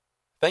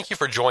Thank you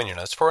for joining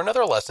us for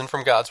another lesson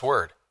from God's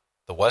Word.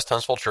 The West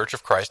Huntsville Church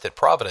of Christ at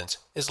Providence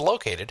is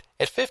located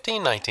at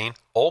 1519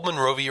 Old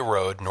Monrovia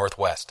Road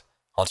Northwest,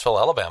 Huntsville,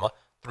 Alabama,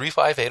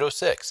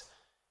 35806.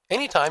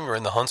 Anytime you're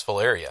in the Huntsville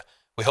area,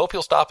 we hope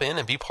you'll stop in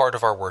and be part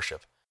of our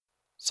worship.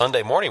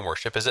 Sunday morning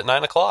worship is at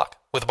 9 o'clock,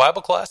 with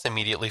Bible class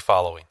immediately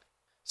following.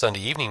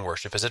 Sunday evening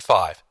worship is at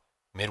 5.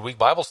 Midweek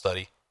Bible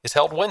study is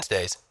held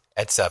Wednesdays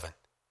at 7.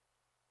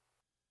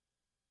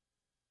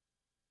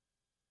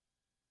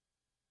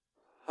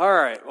 All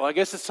right, well, I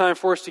guess it's time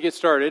for us to get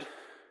started.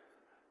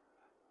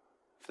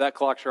 If that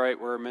clock's right,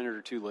 we're a minute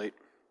or two late.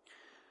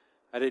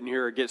 I didn't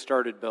hear a get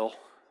started bell,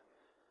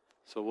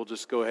 so we'll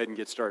just go ahead and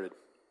get started.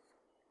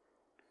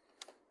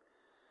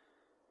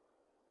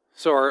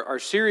 So our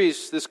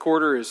series this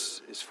quarter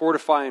is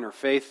Fortifying Our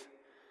Faith.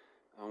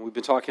 We've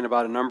been talking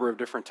about a number of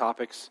different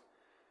topics,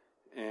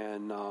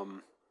 and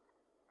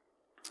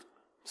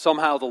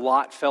somehow the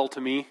lot fell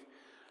to me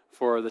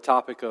for the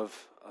topic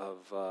of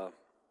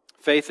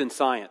faith and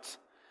science.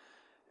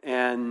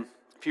 And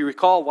if you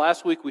recall,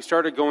 last week we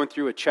started going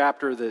through a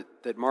chapter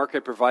that Mark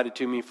had provided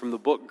to me from the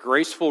book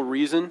Graceful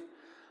Reason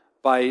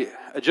by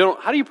a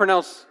gentleman. How do you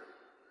pronounce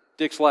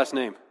Dick's last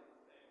name?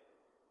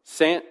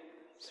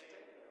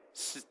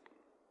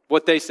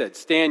 What they said,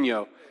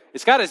 Stanyo.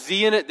 It's got a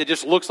Z in it that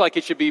just looks like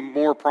it should be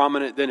more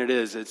prominent than it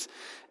is. It's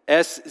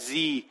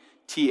Sztanyo.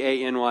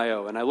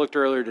 And I looked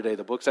earlier today.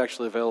 The book's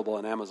actually available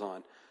on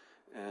Amazon.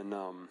 And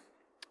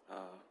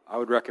I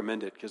would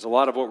recommend it, because a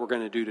lot of what we're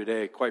going to do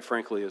today, quite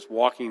frankly, is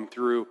walking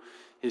through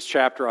his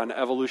chapter on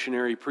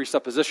evolutionary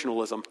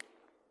presuppositionalism.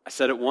 I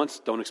said it once,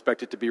 don't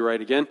expect it to be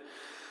right again.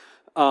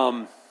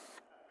 And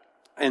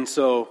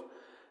so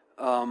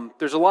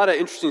there's a lot of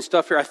interesting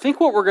stuff here. I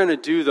think what we're going to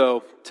do,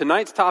 though,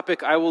 tonight's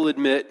topic, I will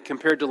admit,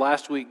 compared to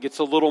last week, gets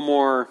a little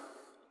more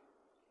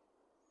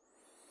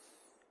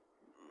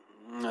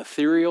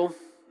ethereal.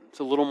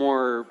 It's a little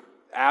more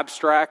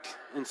abstract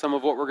in some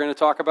of what we're going to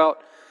talk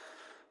about.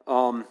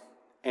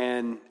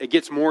 And it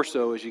gets more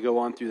so as you go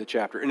on through the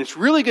chapter. And it's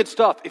really good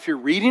stuff. If you're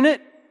reading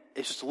it,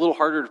 it's just a little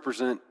harder to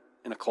present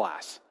in a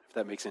class, if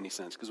that makes any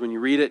sense. Because when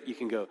you read it, you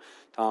can go,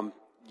 Tom,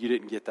 you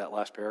didn't get that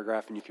last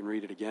paragraph, and you can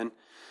read it again.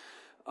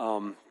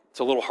 It's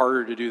a little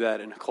harder to do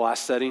that in a class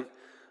setting.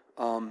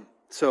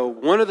 So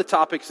one of the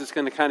topics that's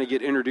going to kind of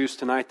get introduced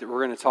tonight that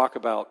we're going to talk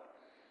about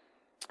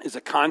is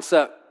a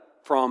concept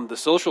from the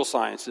social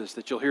sciences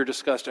that you'll hear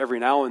discussed every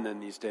now and then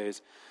these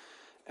days.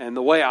 And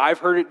the way I've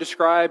heard it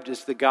described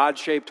is the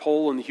God-shaped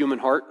hole in the human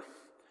heart.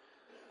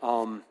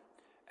 And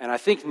I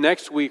think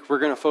next week we're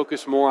going to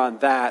focus more on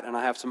that, and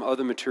I have some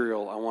other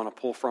material I want to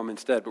pull from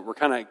instead. But we're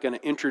kind of going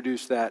to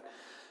introduce that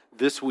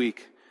this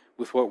week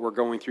with what we're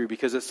going through,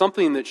 because it's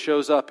something that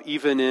shows up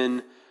even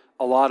in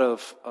a lot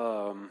of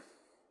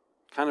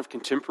kind of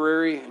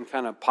contemporary and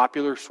kind of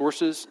popular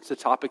sources. It's a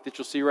topic that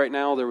you'll see right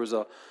now. There was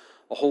a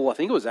whole, I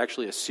think it was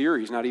actually a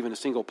series, not even a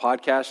single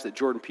podcast, that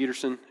Jordan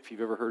Peterson, if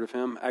you've ever heard of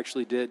him,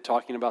 actually did,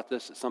 talking about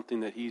this. It's something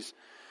that he's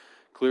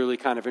clearly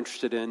kind of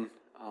interested in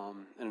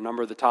a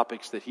number of the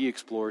topics that he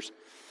explores.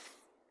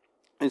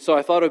 And so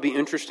I thought it would be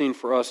interesting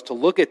for us to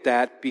look at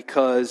that,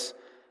 because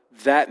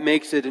that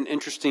makes it an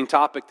interesting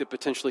topic that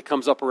potentially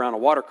comes up around a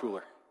water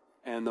cooler.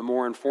 And the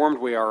more informed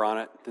we are on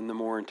it, then the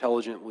more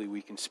intelligently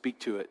we can speak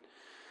to it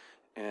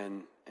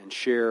and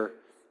share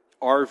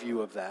our view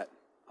of that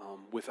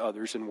with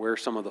others, and where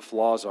some of the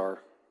flaws are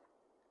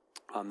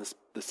on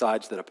the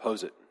sides that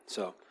oppose it.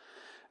 So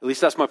at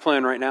least that's my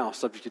plan right now,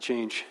 subject to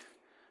change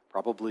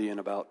probably in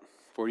about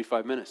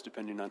 45 minutes,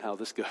 depending on how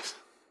this goes.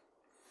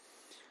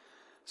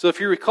 So if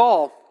you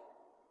recall,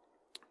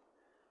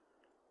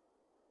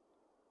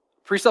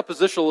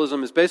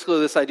 presuppositionalism is basically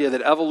this idea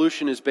that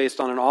evolution is based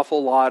on an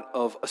awful lot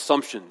of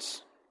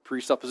assumptions.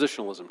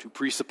 Presuppositionalism, to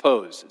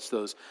presuppose. It's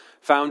those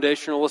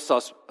foundational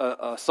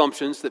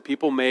assumptions that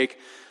people make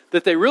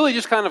that they really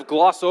just kind of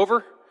gloss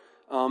over.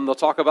 They'll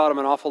talk about them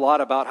an awful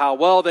lot, about how,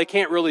 well, they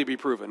can't really be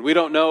proven. We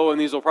don't know, and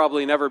these will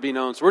probably never be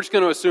known, so we're just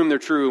going to assume they're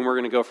true, and we're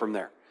going to go from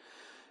there.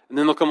 And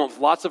then they'll come up with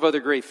lots of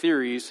other great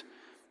theories,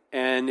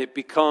 and it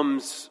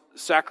becomes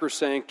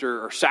sacrosanct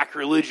or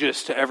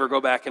sacrilegious to ever go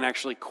back and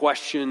actually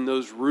question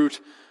those root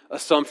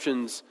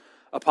assumptions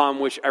upon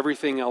which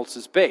everything else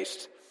is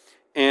based.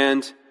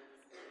 And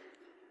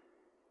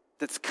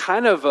that's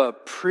kind of a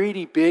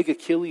pretty big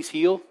Achilles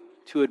heel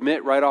to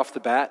admit right off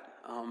the bat.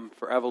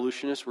 For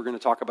evolutionists, we're going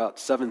to talk about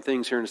 7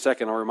 things here in a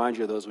second. I'll remind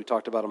you of those. We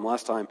talked about them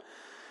last time.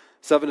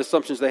 7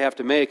 assumptions they have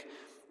to make.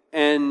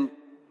 And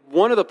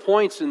one of the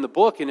points in the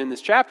book and in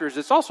this chapter is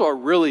it's also a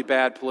really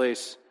bad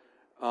place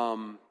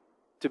to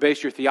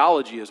base your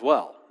theology as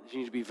well. You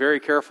need to be very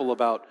careful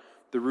about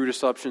the root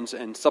assumptions,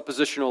 and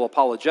suppositional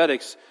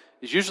apologetics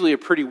is usually a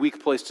pretty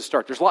weak place to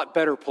start. There's a lot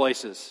better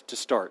places to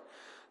start,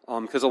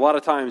 because a lot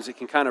of times it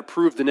can kind of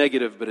prove the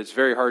negative, but it's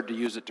very hard to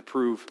use it to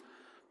prove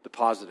the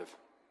positive.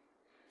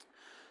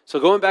 So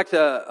going back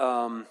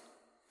to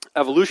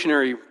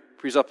evolutionary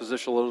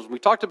presuppositionalism, we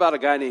talked about a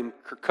guy named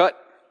Kirkut.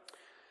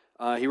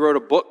 He wrote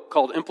a book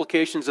called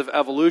Implications of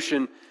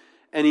Evolution,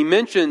 and he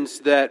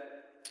mentions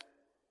that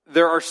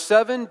there are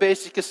 7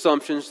 basic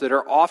assumptions that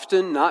are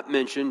often not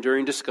mentioned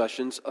during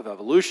discussions of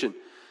evolution.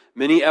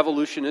 Many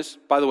evolutionists,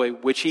 by the way,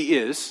 which he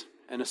is,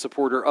 and a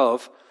supporter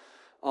of,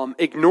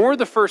 ignore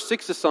the first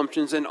 6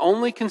 assumptions and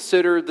only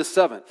consider the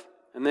 7th.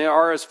 And they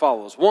are as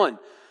follows. 1,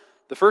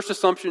 the first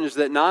assumption is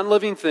that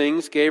non-living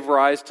things gave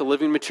rise to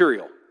living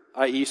material,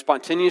 i.e.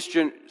 spontaneous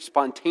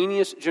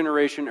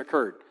generation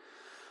occurred.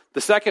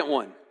 The second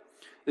one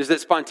is that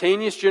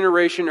spontaneous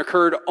generation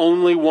occurred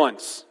only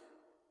once.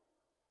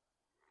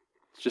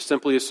 It's just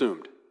simply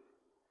assumed.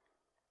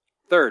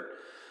 Third,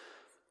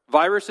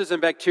 viruses,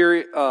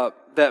 bacteria,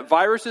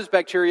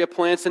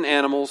 plants, and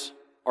animals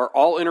are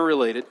all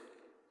interrelated.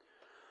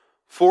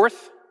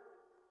 Fourth,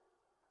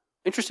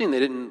 interesting they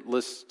didn't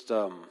list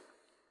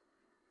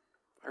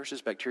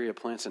viruses, bacteria,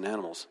 plants, and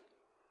animals.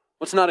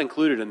 What's not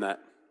included in that?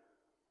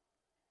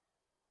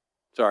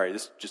 Sorry,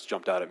 this just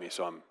jumped out at me,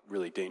 so I'm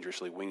really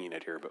dangerously winging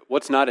it here. But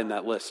what's not in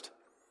that list?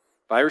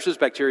 Viruses,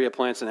 bacteria,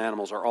 plants, and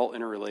animals are all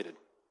interrelated.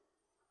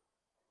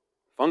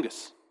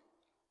 Fungus,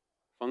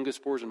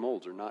 spores, and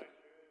molds are not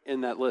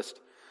in that list.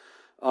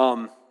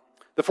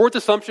 The fourth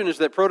assumption is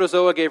that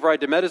protozoa gave rise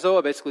to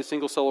metazoa, basically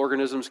single-cell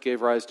organisms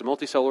gave rise to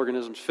multi-cell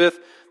organisms. Fifth,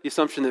 the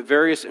assumption that the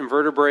various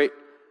invertebrate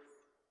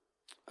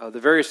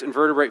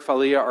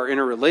phyla are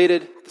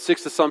interrelated. The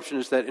sixth assumption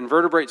is that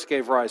invertebrates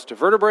gave rise to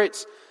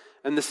vertebrates.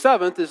 And the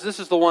seventh is, this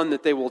is the one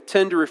that they will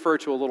tend to refer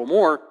to a little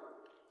more,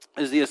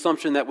 is the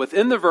assumption that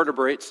within the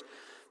vertebrates,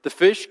 the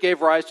fish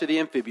gave rise to the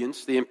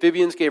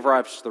amphibians gave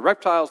rise to the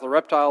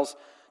reptiles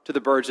to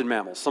the birds and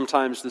mammals.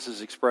 Sometimes this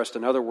is expressed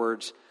in other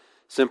words,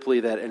 simply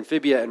that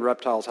amphibia and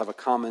reptiles have a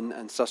common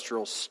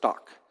ancestral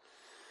stock.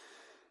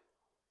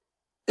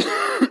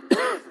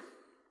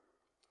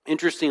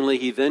 Interestingly,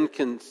 he then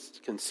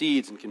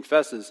concedes and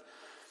confesses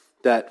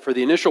that for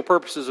the initial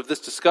purposes of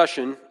this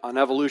discussion on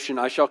evolution,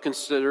 I shall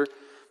consider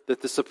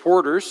that the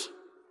supporters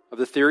of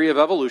the theory of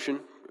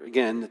evolution,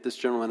 again, that this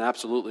gentleman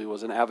absolutely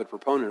was an avid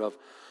proponent of,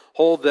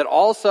 hold that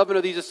all 7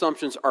 of these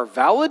assumptions are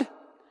valid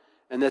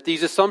and that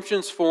these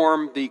assumptions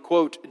form the,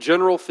 quote,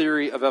 general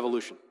theory of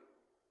evolution.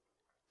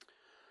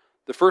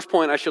 The first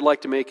point I should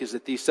like to make is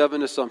that these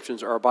 7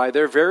 assumptions are, by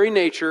their very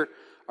nature,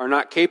 are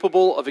not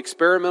capable of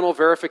experimental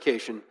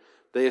verification.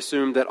 They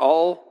assume that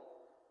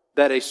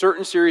a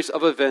certain series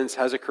of events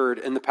has occurred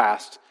in the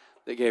past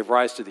that gave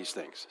rise to these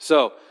things.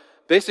 So,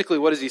 basically,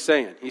 what is he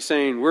saying? He's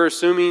saying we're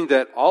assuming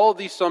that all of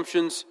these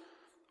assumptions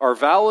are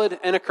valid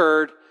and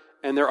occurred,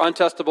 and they're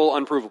untestable,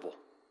 unprovable.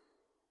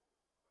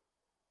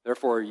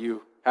 Therefore,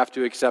 you have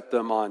to accept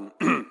them on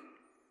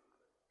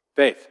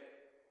faith.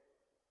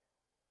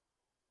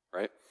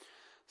 Right?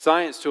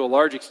 Science, to a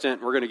large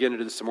extent, we're going to get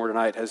into this some more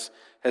tonight,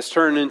 has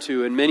turned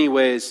into, in many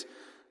ways,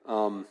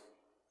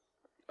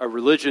 a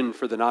religion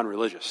for the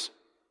non-religious.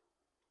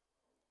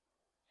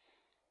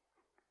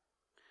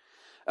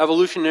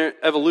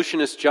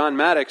 Evolutionist John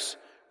Maddox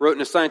wrote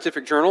in a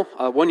scientific journal,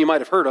 one you might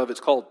have heard of, it's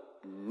called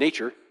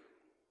Nature,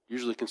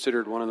 usually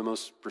considered one of the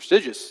most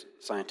prestigious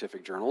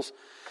scientific journals.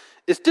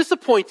 It's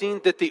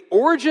disappointing that the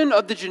origin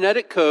of the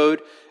genetic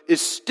code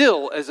is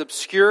still as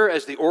obscure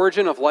as the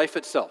origin of life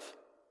itself.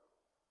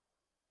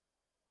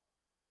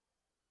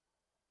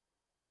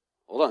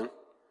 Hold on.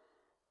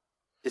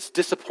 It's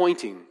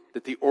disappointing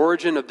that the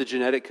origin of the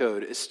genetic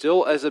code is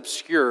still as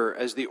obscure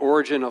as the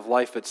origin of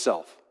life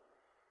itself.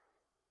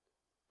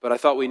 But I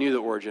thought we knew the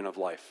origin of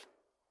life.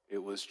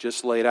 It was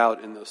just laid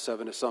out in those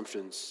 7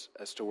 assumptions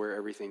as to where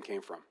everything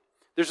came from.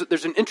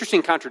 There's an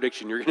interesting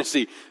contradiction you're going to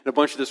see in a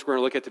bunch of this we're going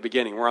to look at the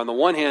beginning, where on the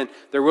one hand,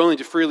 they're willing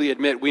to freely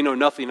admit we know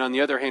nothing, on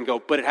the other hand go,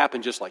 but it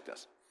happened just like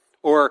this.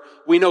 Or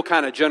we know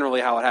kind of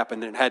generally how it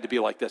happened and it had to be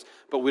like this,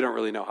 but we don't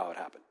really know how it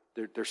happened.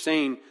 They're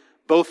saying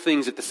both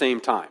things at the same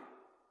time.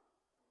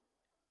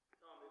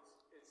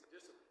 It's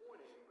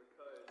disappointing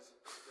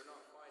because they're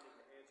not finding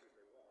the answers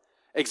they want.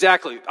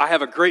 Exactly. I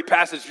have a great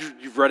passage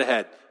you've read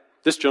ahead.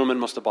 This gentleman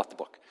must have bought the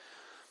book.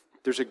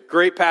 There's a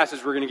great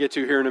passage we're going to get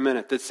to here in a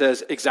minute that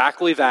says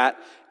exactly that,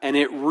 and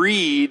it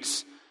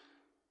reads,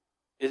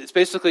 it's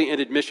basically an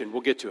admission.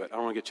 We'll get to it. I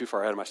don't want to get too far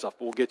ahead of myself,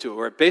 but we'll get to it,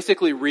 where it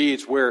basically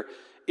reads where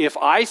if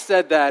I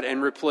said that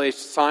and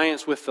replaced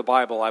science with the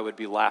Bible, I would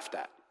be laughed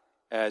at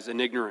as an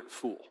ignorant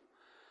fool.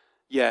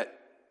 Yet,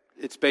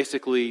 it's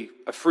basically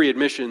a free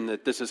admission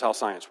that this is how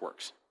science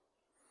works.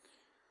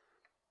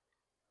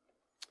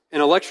 In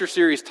a lecture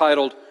series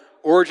titled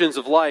Origins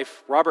of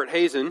Life, Robert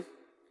Hazen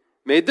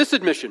made this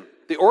admission: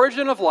 the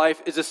origin of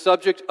life is a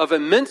subject of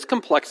immense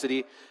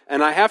complexity,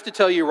 and I have to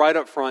tell you right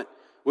up front,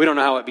 we don't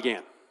know how it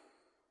began.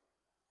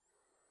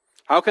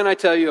 How can I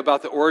tell you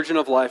about the origin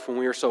of life when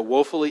we are so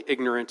woefully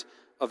ignorant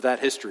of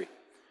that history?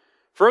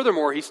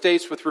 Furthermore, he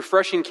states with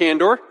refreshing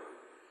candor,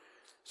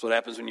 that's what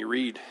happens when you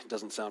read, it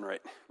doesn't sound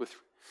right, with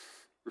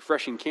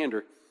refreshing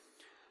candor,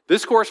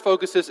 this course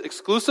focuses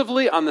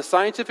exclusively on the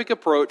scientific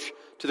approach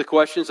to the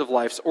questions of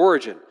life's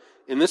origin.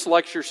 In this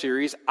lecture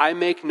series, I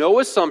make no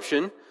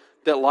assumption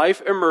that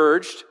life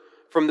emerged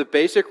from the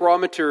basic raw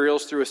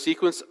materials through a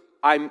sequence.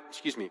 I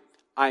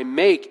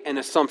make an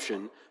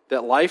assumption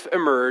that life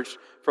emerged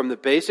from the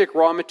basic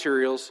raw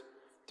materials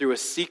through a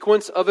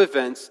sequence of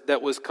events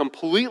that was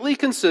completely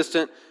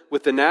consistent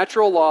with the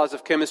natural laws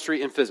of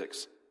chemistry and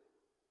physics.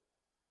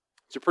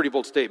 It's a pretty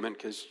bold statement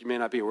because you may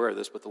not be aware of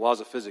this, but the laws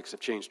of physics have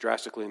changed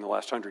drastically in the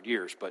last 100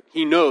 years. But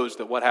he knows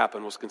that what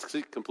happened was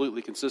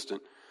completely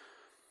consistent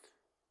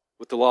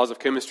with the laws of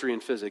chemistry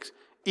and physics.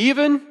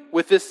 Even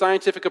with this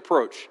scientific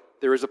approach,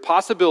 there is a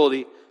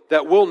possibility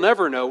that we'll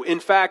never know,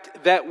 in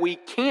fact, that we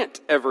can't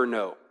ever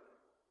know.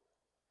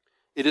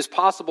 It is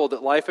possible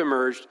that life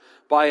emerged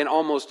by an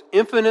almost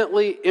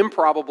infinitely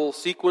improbable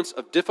sequence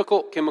of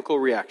difficult chemical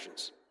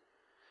reactions.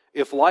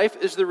 If life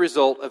is the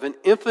result of an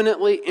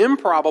infinitely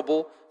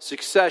improbable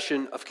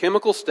succession of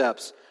chemical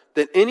steps,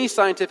 then any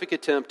scientific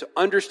attempt to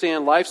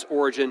understand life's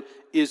origin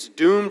is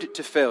doomed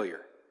to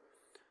failure.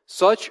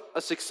 Such a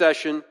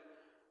succession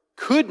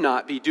could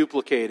not be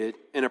duplicated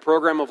in a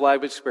program of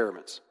lab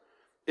experiments.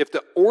 If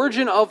the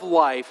origin of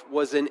life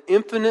was an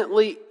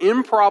infinitely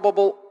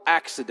improbable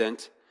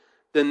accident,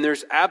 then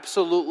there's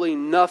absolutely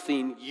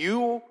nothing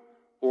you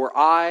or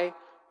I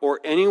or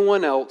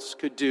anyone else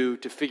could do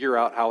to figure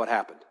out how it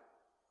happened.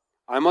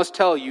 I must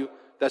tell you,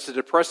 that's a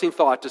depressing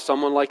thought to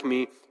someone like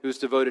me who's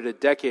devoted a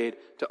decade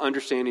to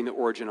understanding the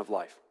origin of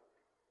life.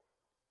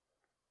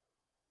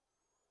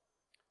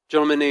 A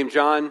gentleman named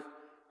John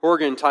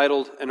Horgan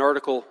titled an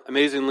article,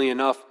 amazingly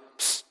enough,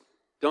 "Psst,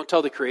 don't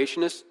tell the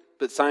creationists,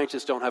 but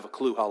scientists don't have a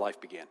clue how life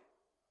began."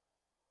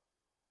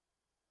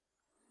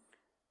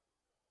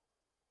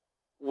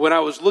 When I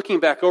was looking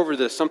back over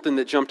this, something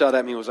that jumped out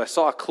at me was I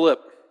saw a clip,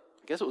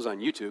 I guess it was on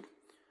YouTube,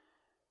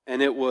 and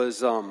it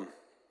was, who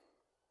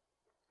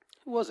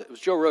was it? It was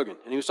Joe Rogan,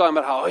 and he was talking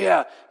about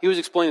how, he was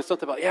explaining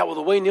something about,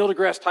 the way Neil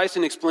deGrasse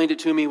Tyson explained it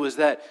to me was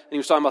that, and he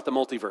was talking about the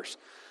multiverse,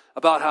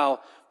 about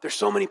how there's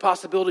so many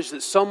possibilities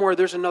that somewhere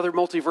there's another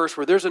multiverse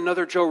where there's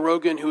another Joe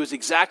Rogan who is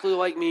exactly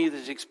like me,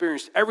 that's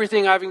experienced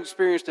everything I've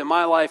experienced in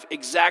my life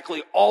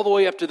exactly all the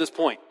way up to this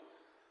point.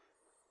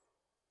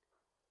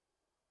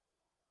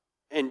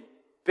 And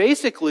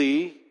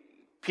basically,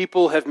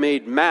 people have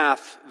made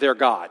math their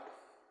God.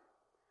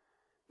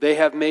 They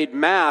have made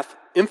math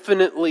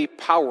infinitely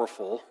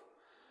powerful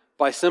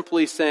by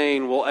simply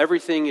saying, well,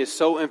 everything is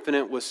so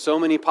infinite with so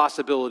many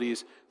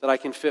possibilities that I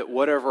can fit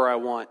whatever I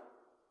want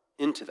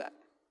into that.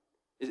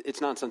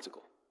 It's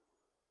nonsensical.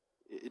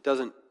 It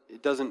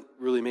doesn't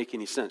really make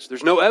any sense.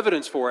 There's no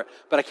evidence for it,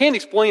 but I can't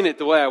explain it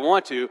the way I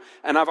want to,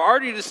 and I've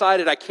already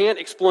decided I can't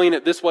explain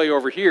it this way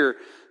over here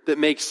that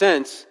makes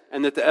sense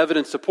and that the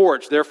evidence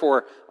supports.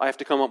 Therefore, I have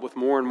to come up with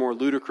more and more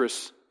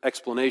ludicrous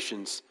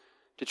explanations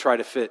to try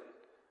to fit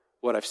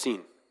what I've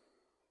seen.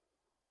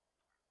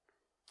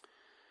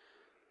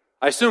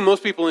 I assume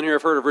most people in here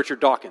have heard of Richard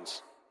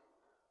Dawkins.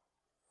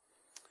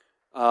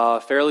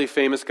 Fairly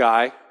famous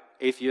guy,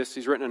 atheist.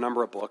 He's written a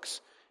number of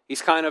books.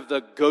 He's kind of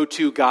the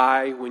go-to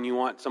guy when you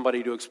want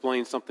somebody to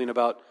explain something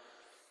about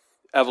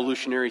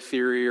evolutionary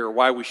theory or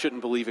why we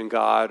shouldn't believe in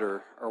God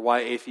or why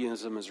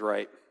atheism is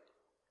right.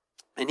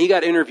 And he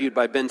got interviewed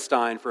by Ben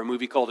Stein for a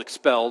movie called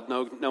Expelled,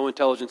 No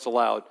Intelligence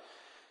Allowed.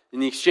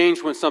 And the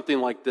exchange went something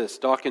like this.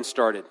 Dawkins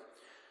started.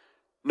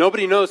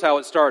 Nobody knows how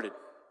it started.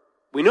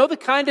 We know the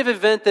kind of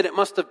event that it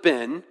must have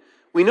been.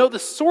 We know the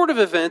sort of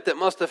event that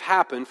must have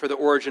happened for the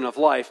origin of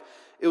life.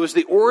 It was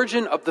the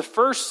origin of the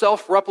first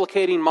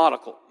self-replicating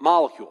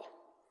molecule.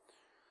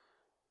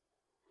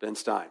 Ben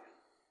Stein.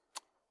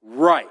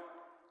 Right.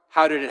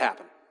 How did it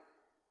happen?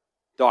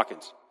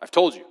 Dawkins. I've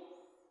told you.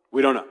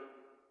 We don't know.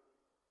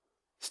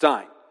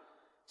 Stein.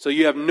 So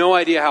you have no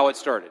idea how it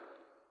started.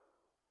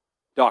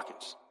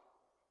 Dawkins.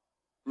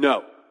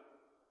 No.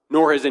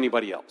 Nor has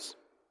anybody else.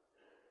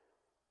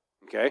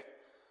 Okay?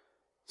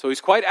 So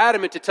he's quite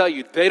adamant to tell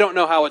you they don't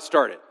know how it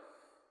started.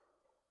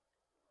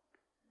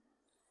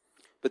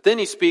 But then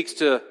he speaks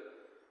to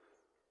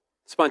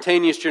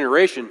spontaneous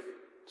generation.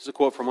 This is a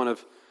quote from one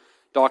of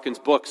Dawkins'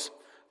 books.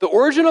 The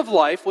origin of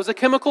life was a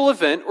chemical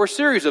event or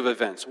series of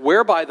events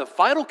whereby the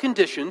vital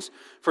conditions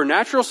for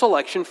natural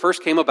selection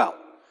first came about.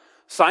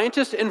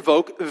 Scientists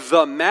invoke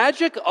the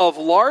magic of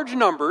large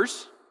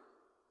numbers,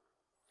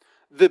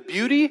 the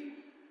beauty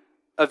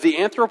of the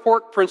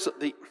anthropic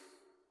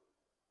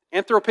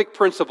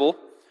principle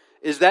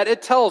is that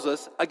it tells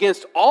us,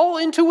 against all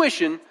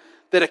intuition,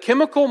 that a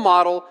chemical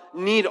model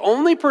need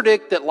only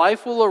predict that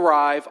life will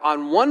arrive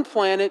on one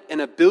planet in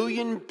a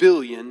billion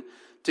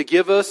to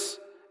give us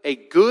a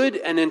good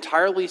and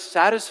entirely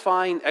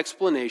satisfying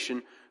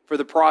explanation for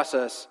the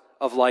process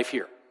of life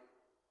here.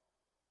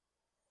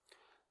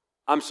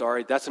 I'm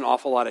sorry, that's an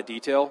awful lot of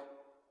detail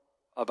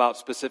about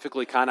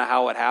specifically kind of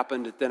how it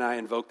happened. Then I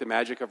invoke the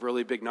magic of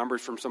really big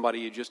numbers from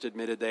somebody who just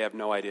admitted they have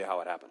no idea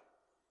how it happened.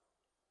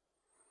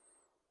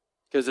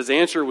 Because his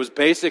answer was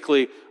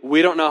basically,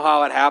 we don't know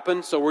how it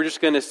happened, so we're just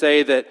going to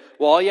say that,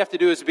 well, all you have to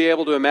do is be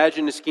able to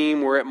imagine a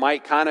scheme where it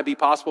might kind of be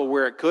possible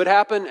where it could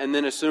happen, and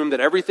then assume that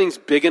everything's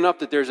big enough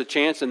that there's a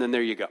chance, and then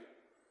there you go.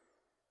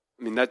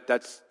 I mean,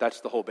 that's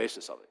the whole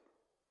basis of it.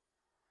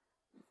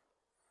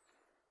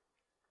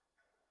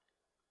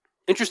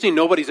 Interesting,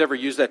 nobody's ever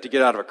used that to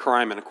get out of a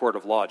crime in a court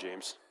of law,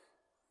 James.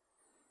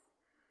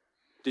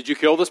 Did you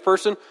kill this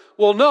person?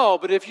 Well, no,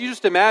 but if you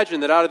just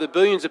imagine that out of the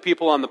billions of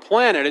people on the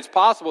planet, it's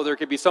possible there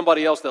could be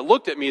somebody else that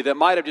looked at me that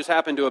might have just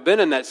happened to have been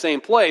in that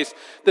same place,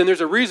 then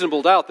there's a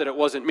reasonable doubt that it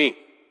wasn't me.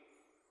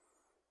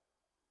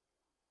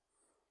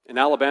 In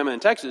Alabama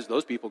and Texas,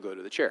 those people go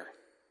to the chair.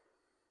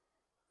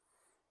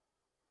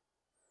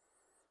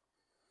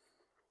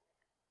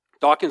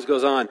 Dawkins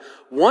goes on,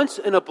 once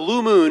in a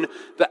blue moon,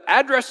 the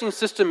addressing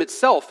system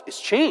itself is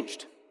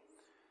changed.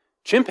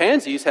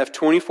 Chimpanzees have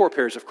 24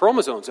 pairs of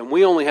chromosomes, and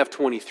we only have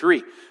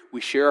 23.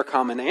 We share a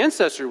common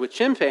ancestor with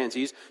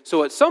chimpanzees,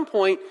 so at some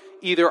point,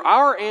 either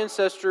our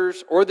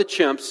ancestors or the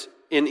chimps,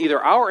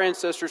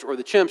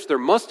 there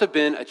must have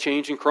been a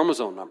change in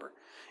chromosome number.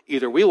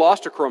 Either we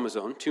lost a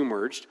chromosome, 2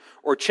 merged,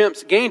 or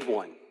chimps gained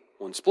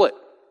 1 split.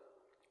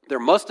 There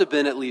must have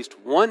been at least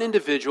one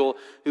individual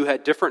who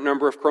had different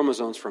number of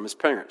chromosomes from his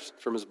parents,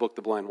 from his book,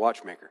 The Blind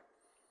Watchmaker.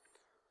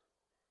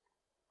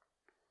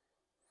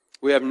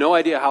 We have no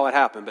idea how it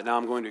happened, but now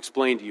I'm going to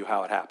explain to you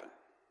how it happened.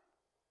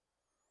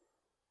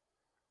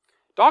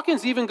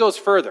 Dawkins even goes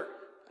further,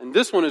 and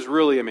this one is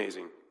really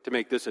amazing to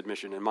make this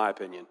admission, in my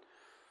opinion,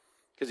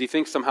 because he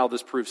thinks somehow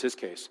this proves his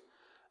case.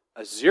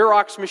 A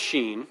Xerox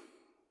machine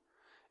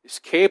is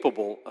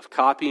capable of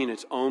copying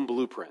its own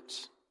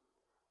blueprints,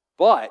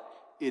 but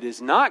it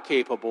is not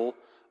capable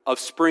of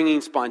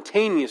springing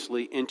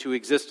spontaneously into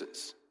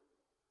existence.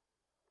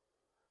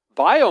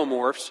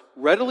 Biomorphs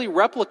readily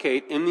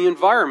replicate in the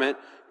environment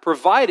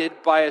provided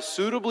by a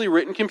suitably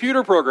written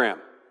computer program,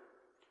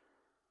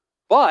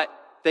 but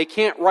they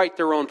can't write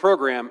their own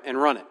program and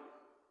run it.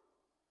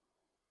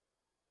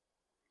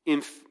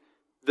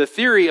 The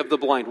theory of the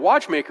blind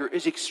watchmaker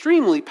is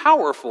extremely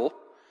powerful,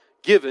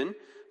 given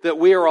that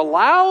we are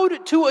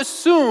allowed to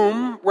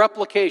assume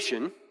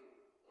replication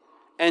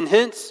and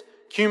hence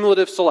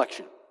cumulative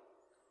selection.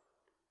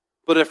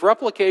 But if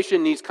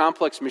replication needs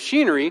complex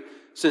machinery,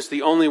 since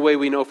the only way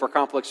we know for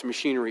complex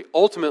machinery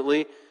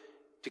ultimately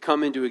to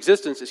come into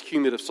existence is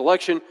cumulative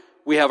selection,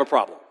 we have a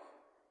problem.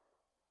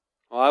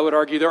 Well, I would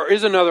argue there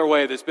is another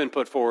way that's been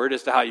put forward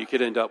as to how you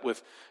could end up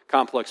with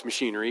complex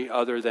machinery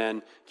other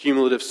than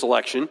cumulative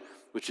selection,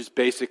 which is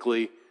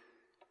basically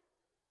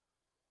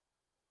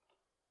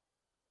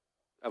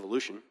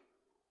evolution.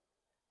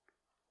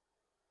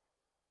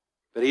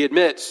 But he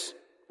admits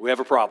we have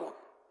a problem.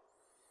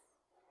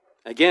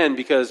 Again,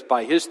 because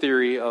by his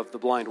theory of the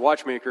blind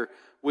watchmaker,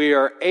 we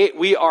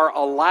are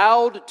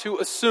allowed to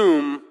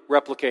assume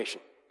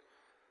replication.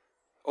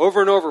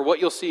 Over and over, what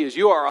you'll see is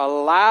you are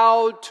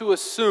allowed to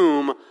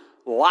assume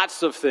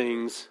lots of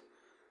things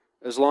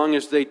as long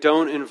as they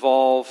don't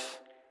involve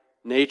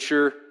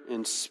nature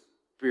and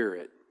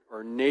spirit,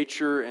 or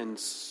nature and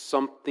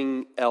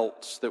something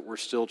else that we're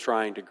still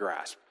trying to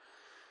grasp.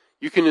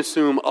 You can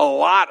assume a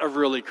lot of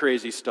really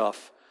crazy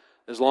stuff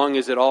as long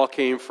as it all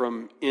came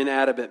from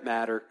inanimate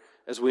matter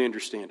as we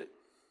understand it.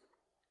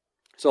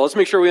 So let's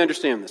make sure we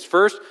understand this.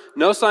 First,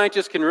 no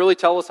scientist can really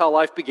tell us how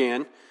life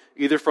began,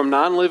 either from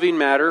non-living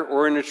matter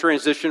or in a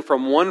transition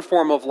from one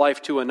form of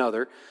life to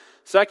another.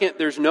 Second,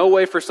 there's no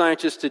way for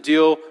scientists to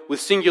deal with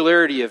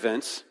singularity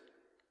events,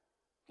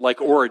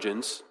 like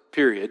origins,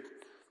 period.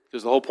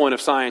 Because the whole point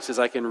of science is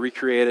I can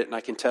recreate it and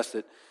I can test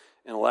it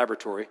in a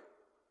laboratory.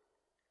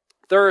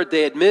 Third,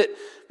 they admit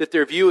that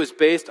their view is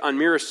based on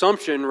mere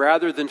assumption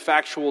rather than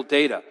factual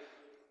data.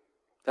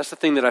 That's the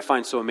thing that I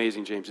find so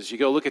amazing, James, is you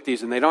go look at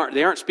these and they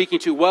aren't speaking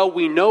to, well,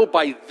 we know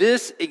by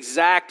this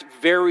exact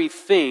very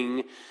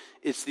thing.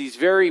 It's these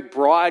very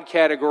broad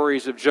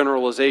categories of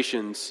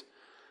generalizations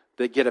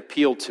that get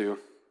appealed to.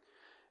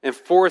 And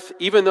fourth,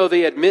 even though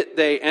they admit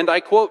they, and I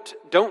quote,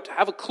 don't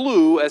have a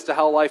clue as to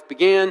how life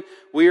began,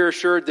 we are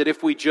assured that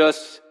if we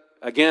just,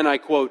 again I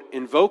quote,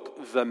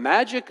 invoke the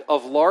magic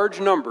of large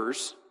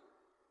numbers,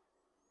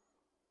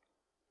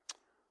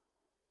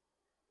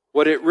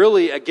 what it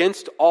really,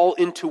 against all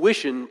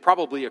intuition,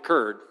 probably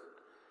occurred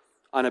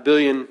on a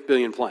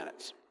billion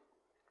planets.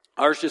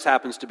 Ours just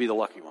happens to be the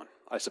lucky one,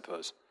 I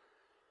suppose.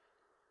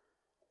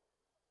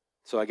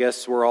 So I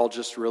guess we're all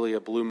just really a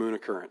blue moon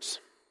occurrence.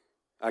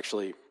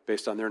 Actually,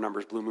 based on their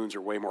numbers, blue moons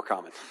are way more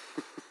common.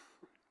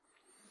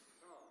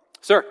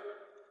 Sir?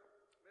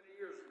 Many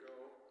years ago,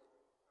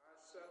 I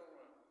sat on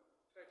a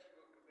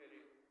textbook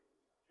committee in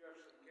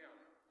Jefferson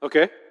County,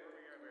 Okay.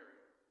 Birmingham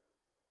area.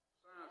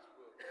 Science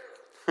book.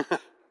 It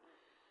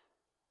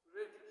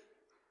was interesting.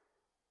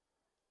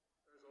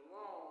 There's a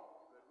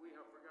law that we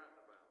have forgotten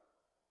about.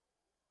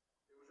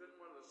 It was in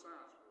one of the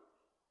science books.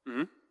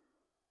 Mm-hmm.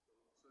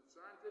 The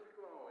scientific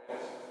law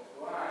is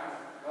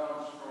life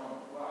comes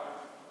from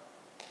life.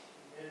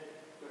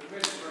 The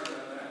committee turned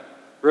that down.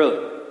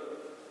 Really?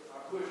 I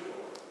pushed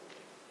for it.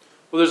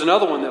 Well, there's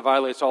another one that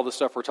violates all the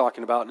stuff we're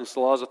talking about, and it's the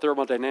laws of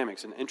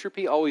thermodynamics, and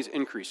entropy always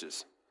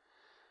increases.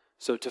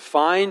 So to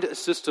find a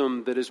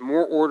system that is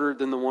more ordered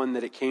than the one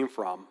that it came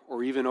from,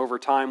 or even over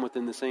time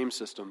within the same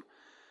system,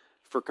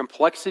 for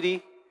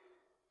complexity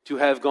to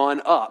have gone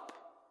up,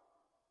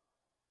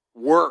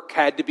 work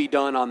had to be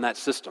done on that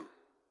system.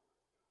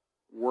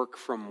 Work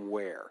from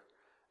where?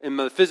 In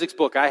the physics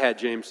book I had,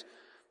 James,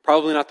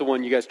 probably not the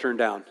one you guys turned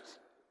down.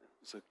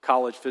 It's a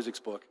college physics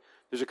book.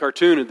 There's a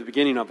cartoon at the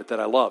beginning of it that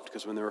I loved,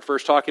 because when they were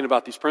first talking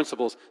about these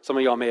principles, some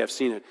of y'all may have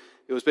seen it.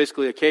 It was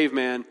basically a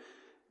caveman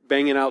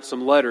banging out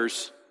some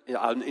letters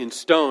in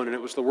stone, and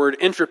it was the word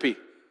entropy.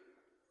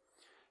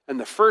 And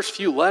the first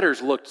few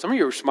letters looked, some of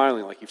you are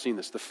smiling like you've seen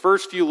this, the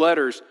first few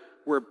letters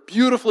were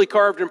beautifully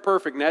carved and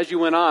perfect, and as you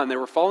went on, they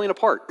were falling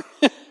apart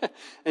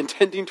and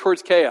tending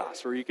towards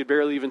chaos, where you could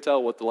barely even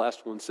tell what the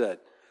last one said.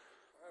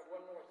 I have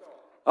one more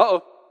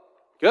thought. Uh-oh.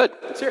 Good.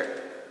 Let's hear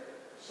it.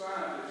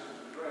 Scientists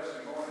is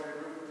addressing ordinary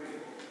group of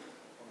people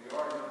on the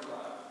origin of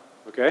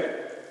life. Okay.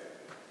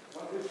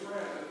 One of his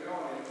friends in the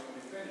audience, when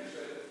he finished,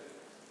 said,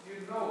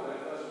 "You know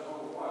that doesn't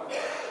hold water."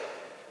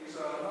 He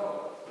said, "I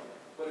know,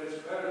 but it's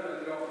better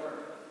than the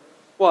alternative."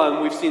 Well,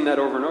 and we've seen that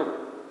over and over.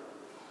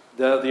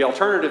 The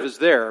alternative is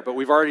there, but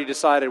we've already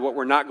decided what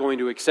we're not going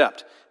to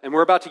accept. And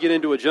we're about to get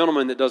into a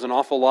gentleman that does an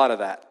awful lot of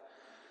that.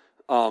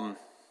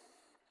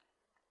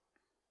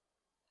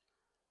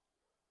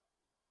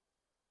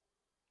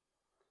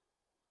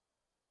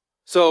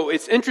 So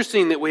it's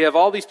interesting that we have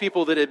all these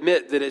people that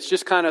admit that it's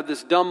just kind of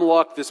this dumb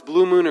luck, this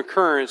blue moon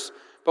occurrence.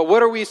 But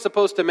what are we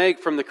supposed to make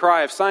from the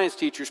cry of science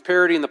teachers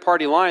parodying the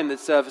party line that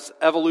says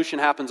evolution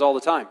happens all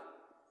the time?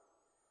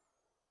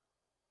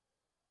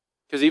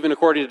 Because even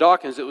according to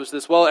Dawkins, it was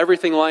this, well,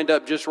 everything lined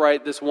up just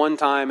right this one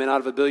time, and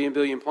out of a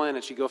billion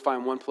planets, you go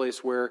find one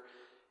place where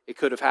it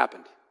could have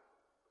happened. So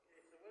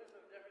what is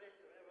the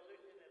definition of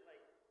evolution? Is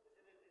like, is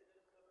it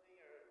something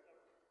or some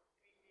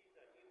species,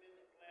 a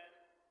human, a plant,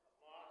 a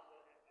moth,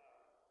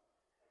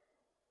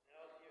 an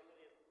algae or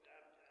something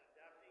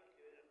adapting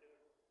to a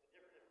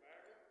different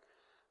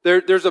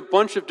environment? There's a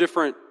bunch of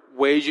different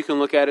ways you can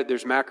look at it.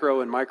 There's macro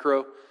and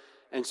micro.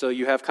 And so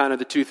you have kind of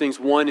the two things.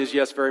 One is,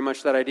 yes, very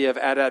much that idea of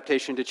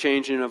adaptation to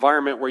change in an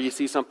environment where you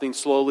see something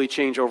slowly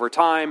change over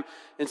time.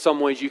 In some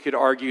ways, you could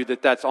argue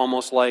that that's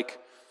almost like,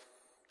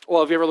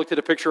 well, have you ever looked at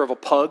a picture of a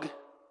pug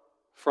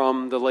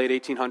from the late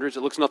 1800s?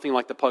 It looks nothing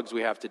like the pugs we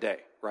have today,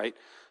 right?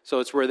 So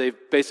it's where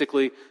they've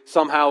basically,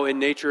 somehow in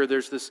nature,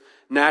 there's this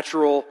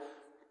natural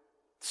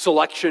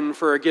selection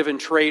for a given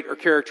trait or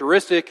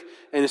characteristic,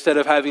 and instead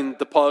of having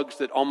the pugs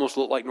that almost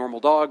look like normal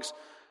dogs,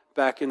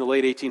 back in the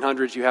late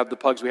 1800s, you have the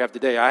pugs we have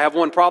today. I have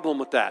one problem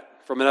with that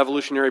from an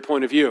evolutionary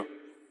point of view.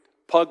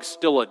 Pug's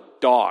still a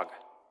dog.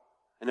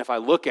 And if I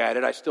look at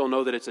it, I still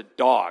know that it's a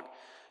dog.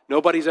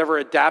 Nobody's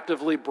ever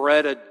adaptively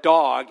bred a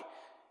dog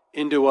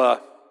into I'll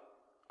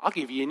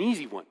give you an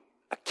easy one,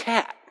 a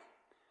cat.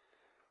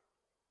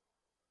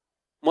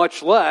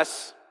 Much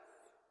less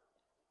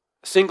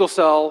a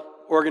single-cell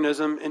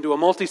organism into a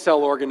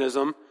multi-cell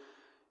organism,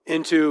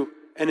 into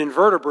an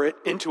invertebrate,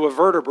 into a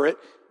vertebrate,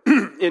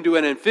 into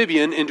an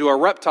amphibian, into a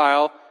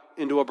reptile,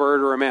 into a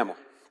bird or a mammal.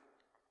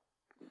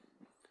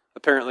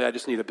 Apparently, I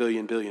just need a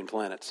billion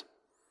planets.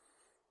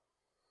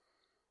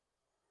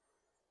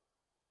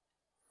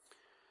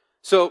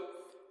 So,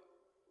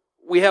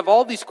 we have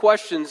all these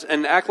questions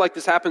and act like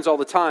this happens all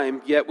the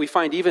time, yet we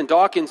find even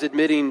Dawkins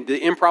admitting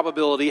the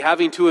improbability,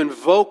 having to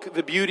invoke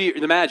the beauty,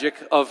 the magic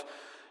of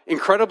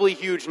incredibly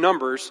huge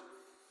numbers.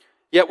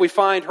 Yet we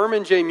find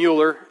Herman J.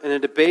 Mueller in a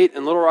debate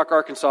in Little Rock,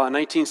 Arkansas in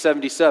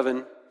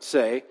 1977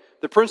 say,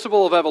 the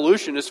principle of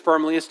evolution is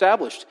firmly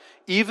established,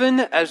 even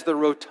as the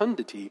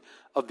rotundity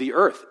of the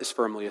earth is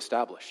firmly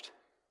established.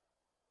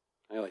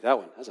 I like that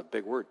one. That's a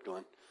big word,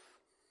 Glenn.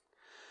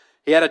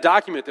 He had a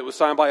document that was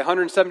signed by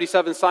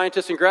 177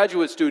 scientists and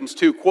graduate students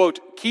to,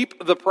 quote,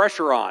 keep the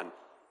pressure on.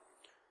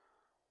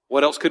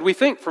 What else could we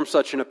think from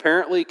such an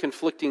apparently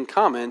conflicting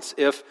comments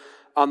if,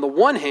 on the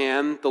one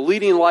hand, the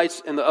leading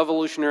lights in the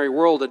evolutionary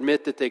world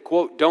admit that they,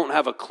 quote, don't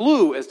have a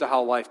clue as to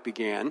how life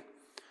began,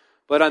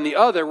 but on the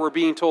other, we're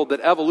being told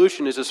that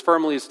evolution is as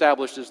firmly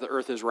established as the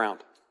earth is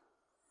round.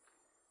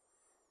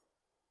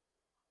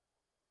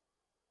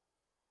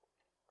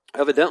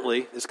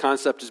 Evidently, this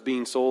concept is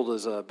being sold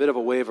as a bit of a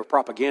wave of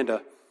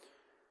propaganda,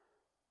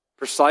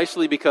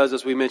 precisely because,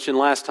 as we mentioned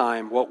last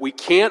time, what we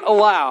can't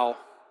allow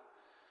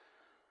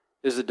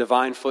is a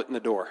divine foot in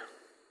the door.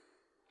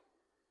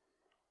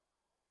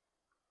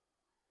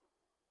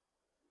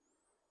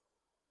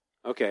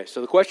 Okay,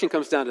 so the question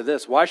comes down to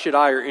this. Why should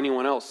I or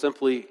anyone else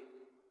simply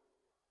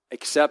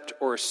accept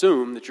or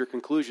assume that your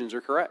conclusions are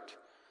correct?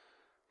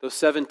 Those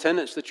 7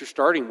 tenets that you're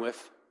starting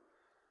with,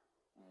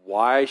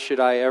 why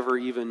should I ever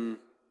even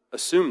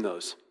assume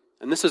those?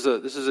 And this is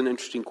an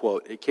interesting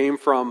quote. It came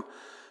from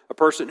a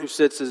person who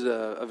sits as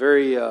a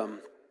very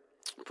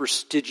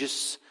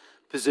prestigious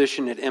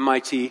position at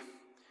MIT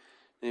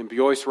named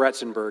Boyce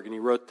Ratzenberg, and he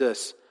wrote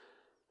this.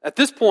 At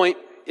this point,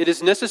 it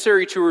is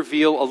necessary to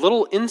reveal a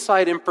little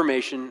inside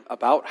information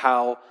about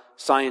how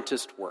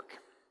scientists work.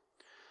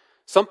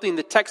 Something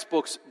the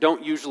textbooks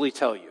don't usually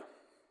tell you.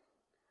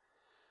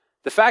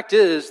 The fact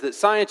is that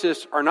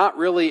scientists are not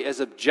really as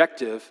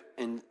objective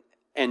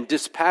and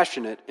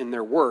dispassionate in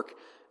their work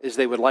as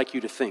they would like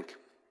you to think.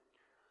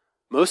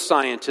 Most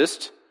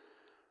scientists,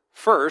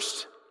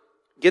 first,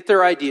 get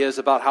their ideas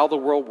about how the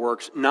world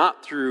works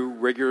not through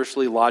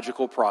rigorously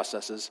logical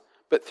processes,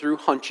 but through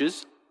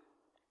hunches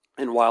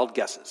and wild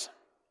guesses.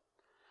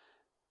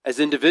 As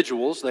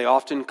individuals, they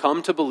often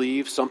come to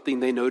believe something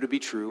they know to be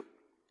true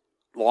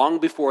long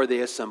before they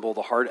assemble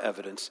the hard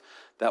evidence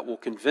that will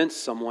convince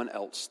someone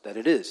else that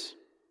it is.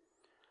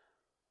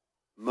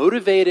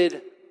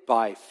 Motivated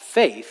by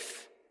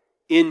faith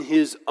in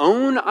his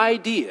own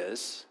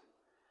ideas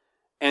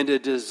and a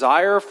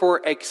desire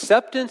for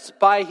acceptance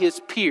by his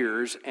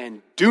peers,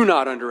 and do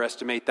not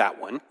underestimate that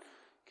one,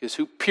 because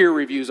who peer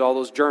reviews all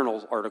those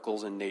journal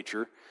articles in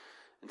Nature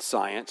and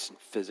Science and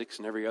Physics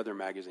and every other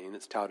magazine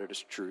that's touted as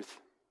truth?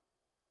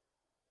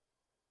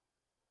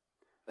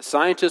 A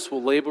scientist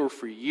will labor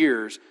for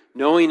years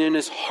knowing in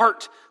his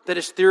heart that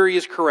his theory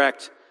is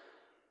correct,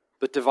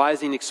 but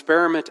devising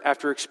experiment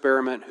after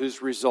experiment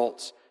whose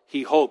results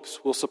he hopes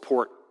will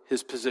support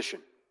his position.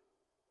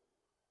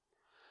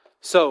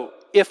 So,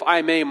 if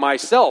I may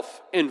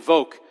myself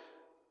invoke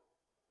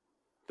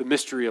the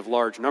mystery of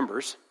large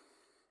numbers,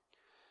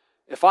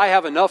 if I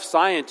have enough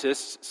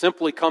scientists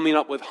simply coming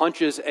up with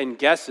hunches and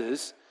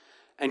guesses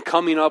and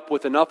coming up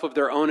with enough of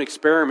their own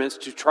experiments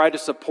to try to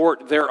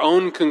support their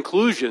own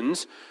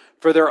conclusions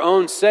for their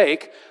own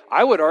sake,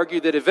 I would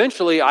argue that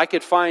eventually I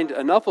could find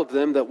enough of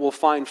them that will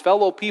find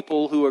fellow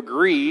people who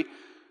agree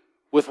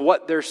with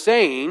what they're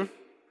saying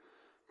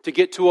to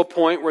get to a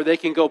point where they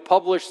can go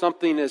publish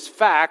something as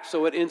fact,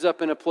 so it ends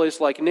up in a place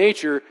like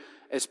Nature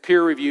as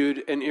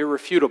peer-reviewed and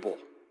irrefutable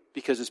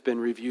because it's been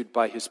reviewed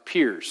by his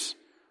peers,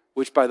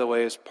 which, by the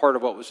way, is part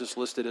of what was just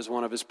listed as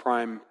one of his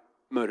prime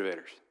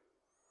motivators.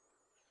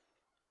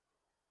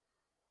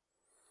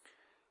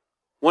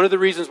 One of the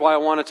reasons why I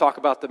want to talk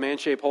about the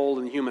man-shaped hole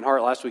in the human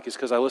heart last week is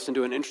because I listened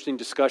to an interesting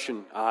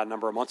discussion a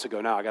number of months ago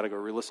now. I got to go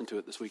re-listen to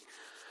it this week.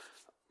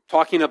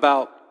 Talking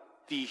about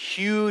the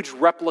huge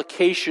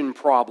replication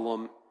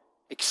problem,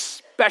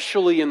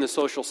 especially in the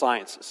social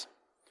sciences.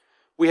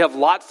 We have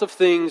lots of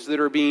things that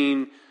are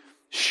being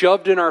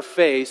shoved in our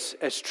face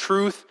as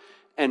truth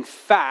and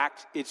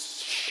fact.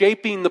 It's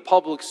shaping the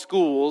public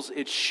schools.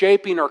 It's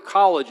shaping our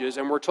colleges.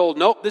 And we're told,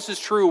 nope, this is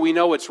true. We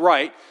know it's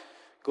right.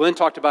 Glenn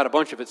talked about a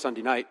bunch of it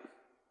Sunday night.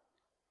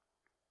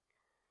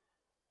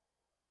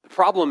 The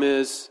problem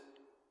is,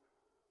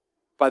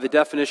 by the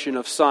definition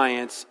of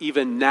science,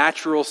 even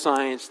natural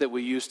science that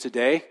we use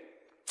today,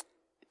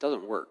 it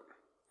doesn't work.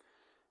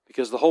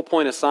 Because the whole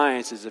point of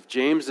science is if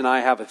James and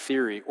I have a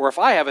theory, or if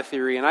I have a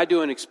theory and I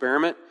do an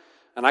experiment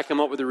and I come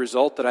up with a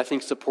result that I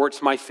think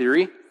supports my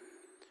theory,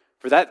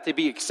 for that to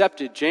be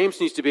accepted,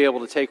 James needs to be able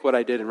to take what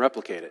I did and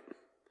replicate it.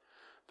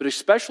 But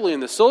especially in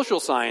the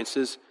social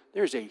sciences,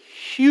 there's a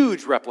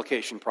huge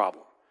replication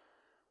problem,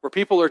 where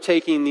people are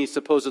taking these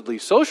supposedly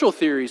social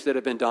theories that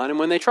have been done, and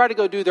when they try to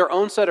go do their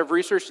own set of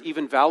research to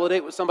even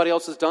validate what somebody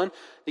else has done,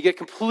 they get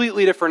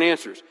completely different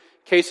answers.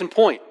 Case in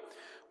point,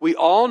 we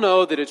all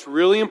know that it's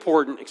really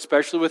important,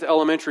 especially with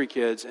elementary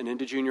kids and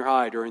into junior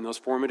high during those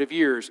formative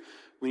years,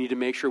 we need to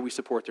make sure we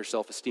support their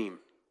self-esteem.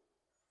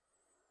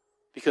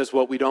 Because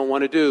what we don't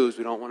want to do is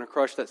we don't want to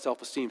crush that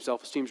self-esteem.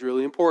 Self-esteem is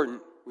really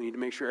important. We need to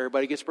make sure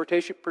everybody gets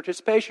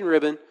participation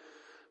ribbon,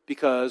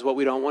 because what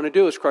we don't want to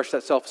do is crush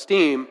that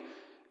self-esteem.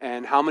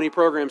 And how many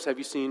programs have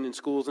you seen in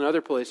schools and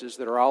other places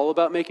that are all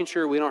about making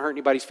sure we don't hurt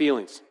anybody's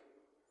feelings?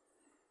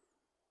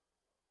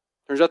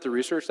 Turns out the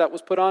research that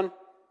was put on,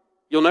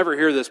 you'll never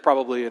hear this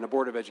probably in a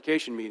Board of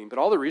Education meeting, but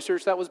all the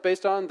research that was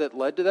based on that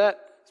led to that,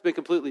 it's been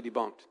completely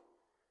debunked.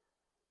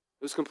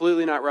 It was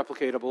completely not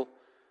replicatable,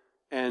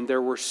 and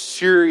there were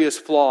serious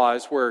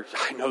flaws where,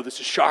 I know this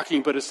is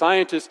shocking, but as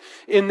scientists,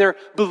 in their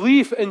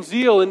belief and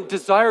zeal and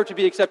desire to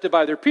be accepted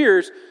by their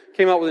peers,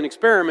 came out with an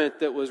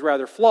experiment that was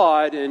rather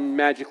flawed and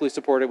magically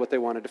supported what they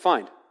wanted to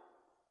find.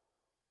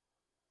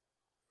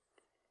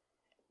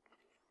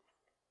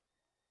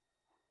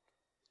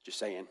 Just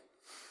saying.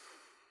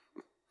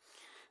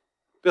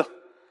 Bill? When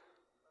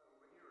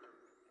you were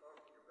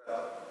talking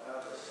about how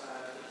the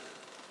scientists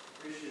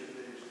issued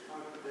these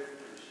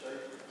contradictory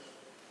statements,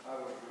 I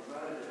was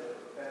reminded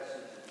of a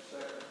passage in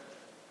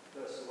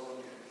 2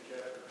 Thessalonians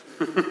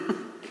chapter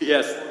 2.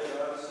 Yes.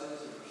 God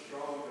sends them a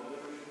strong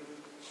delusion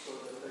so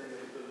that they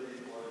may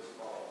believe what is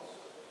false.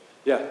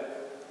 Yeah.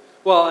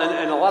 Well,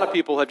 and a lot of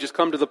people have just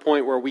come to the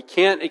point where we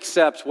can't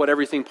accept what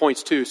everything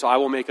points to, so I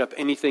will make up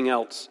anything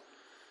else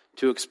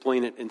to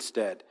explain it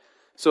instead.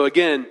 So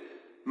again,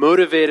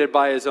 motivated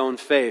by his own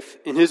faith,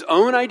 in his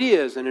own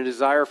ideas and a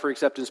desire for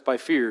acceptance by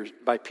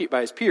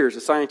his peers,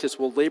 a scientist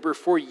will labor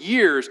for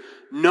years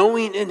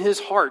knowing in his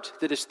heart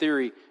that his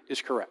theory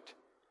is correct.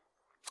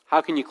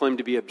 How can you claim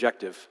to be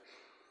objective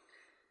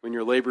when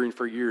you're laboring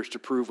for years to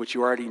prove what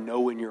you already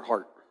know in your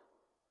heart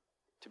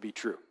to be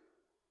true?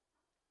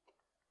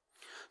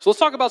 So let's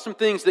talk about some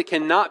things that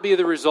cannot be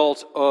the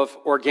result of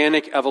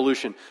organic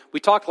evolution. We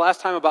talked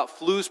last time about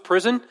Flu's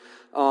prison.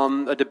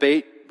 A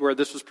debate where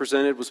this was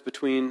presented was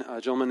between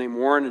a gentleman named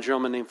Warren and a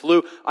gentleman named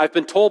Flu. I've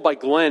been told by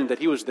Glenn that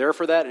he was there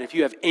for that, and if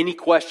you have any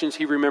questions,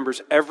 he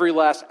remembers every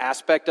last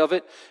aspect of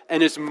it.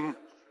 And it's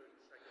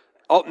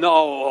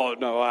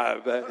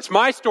it's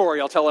my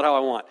story. I'll tell it how I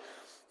want.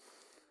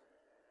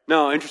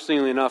 No,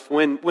 interestingly enough,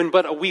 when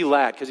but a wee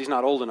lad, because he's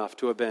not old enough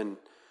to have been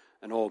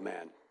an old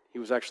man, he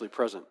was actually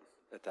present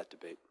at that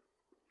debate.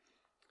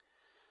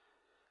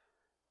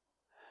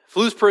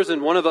 Flu's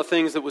prison, one of the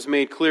things that was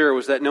made clear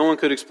was that no one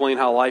could explain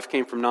how life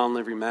came from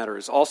non-living matter.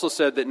 It's also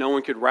said that no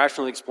one could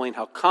rationally explain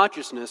how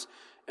consciousness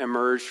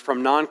emerged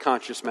from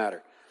non-conscious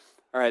matter.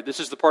 All right, this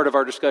is the part of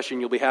our discussion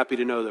you'll be happy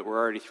to know that we're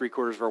already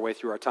 3/4 of our way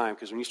through our time,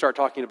 because when you start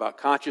talking about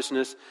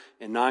consciousness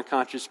and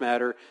non-conscious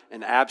matter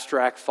and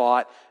abstract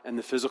thought and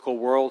the physical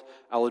world,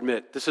 I'll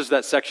admit, this is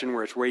that section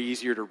where it's way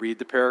easier to read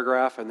the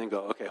paragraph and then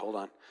go, okay, hold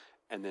on,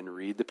 and then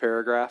read the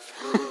paragraph,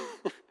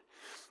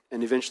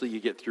 and eventually you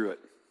get through it.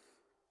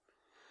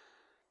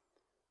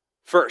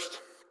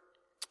 First,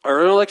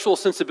 our intellectual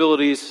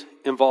sensibilities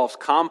involves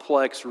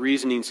complex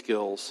reasoning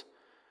skills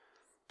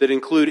that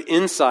include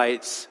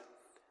insights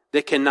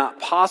that cannot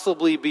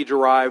possibly be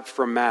derived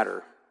from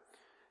matter.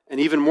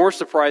 And even more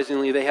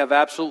surprisingly, they have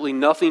absolutely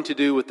nothing to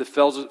do with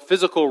the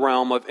physical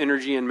realm of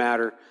energy and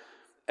matter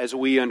as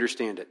we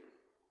understand it.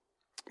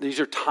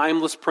 These are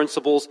timeless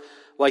principles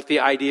like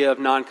the idea of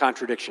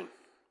non-contradiction.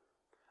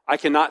 I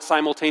cannot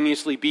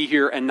simultaneously be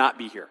here and not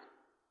be here.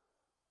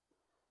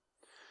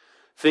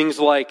 Things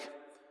like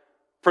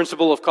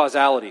principle of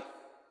causality.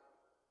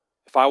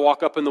 If I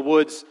walk up in the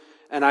woods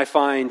and I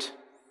find,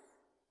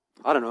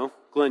 I don't know,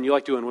 Glenn, you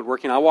like doing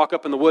woodworking. I walk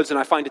up in the woods and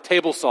I find a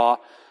table saw.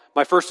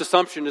 My first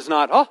assumption is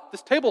not,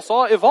 this table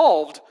saw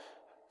evolved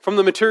from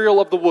the material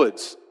of the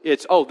woods.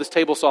 It's, this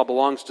table saw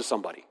belongs to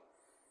somebody.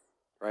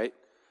 Right?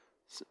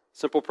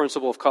 Simple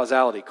principle of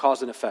causality,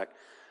 cause and effect.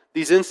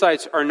 These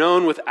insights are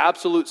known with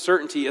absolute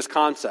certainty as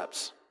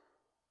concepts.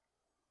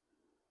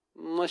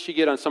 Unless you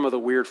get on some of the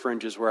weird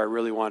fringes where I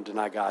really want to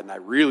deny God and I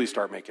really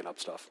start making up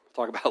stuff.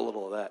 We'll talk about a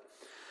little of that.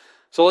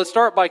 So let's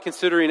start by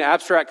considering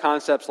abstract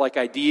concepts like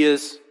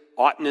ideas,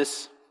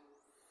 oughtness.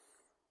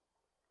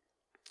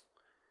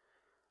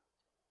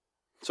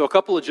 So a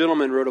couple of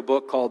gentlemen wrote a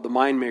book called The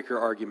Mind-Maker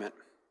Argument.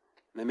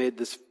 And they made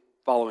this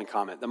following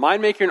comment. The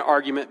mind-maker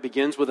argument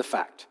begins with a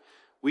fact.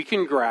 We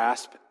can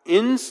grasp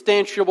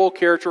instantiable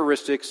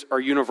characteristics or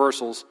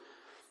universals,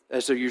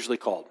 as they're usually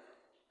called.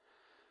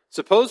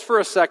 Suppose for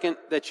a second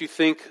that you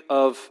think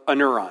of a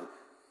neuron.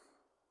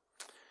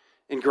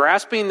 In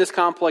grasping this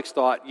complex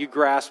thought, you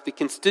grasp the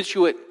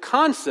constituent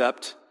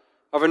concept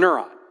of a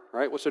neuron.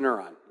 Right? What's a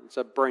neuron? It's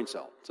a brain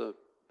cell. It's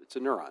a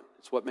neuron.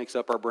 It's what makes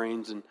up our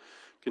brains and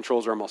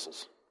controls our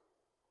muscles.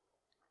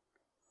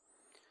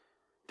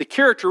 The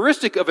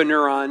characteristic of a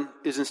neuron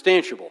is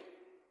instantiable,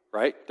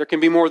 right? There can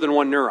be more than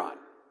one neuron.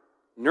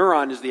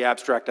 Neuron is the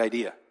abstract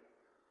idea.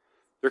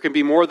 There can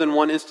be more than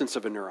one instance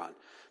of a neuron.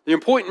 The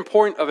important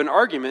point of an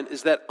argument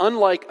is that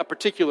unlike a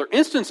particular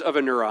instance of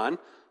a neuron,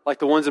 like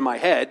the ones in my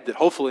head that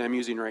hopefully I'm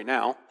using right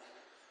now,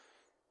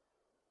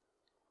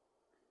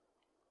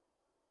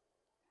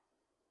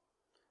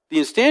 the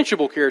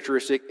instantiable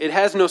characteristic, it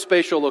has no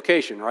spatial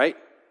location, right?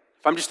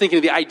 If I'm just thinking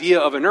of the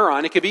idea of a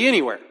neuron, it could be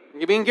anywhere. It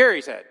could be in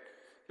Gary's head.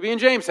 It could be in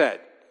James' head.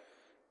 It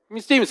could be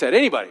in Stephen's head.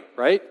 Anybody,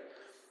 right?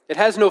 It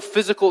has no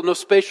physical, no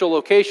spatial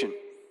location.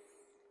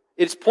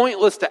 It's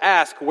pointless to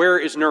ask, where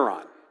is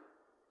neuron?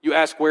 You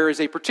ask, where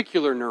is a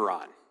particular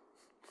neuron?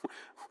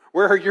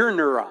 Where are your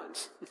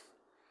neurons?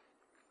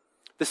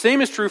 The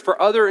same is true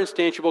for other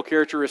instantiable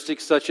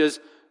characteristics such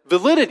as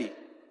validity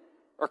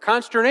or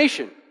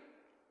consternation.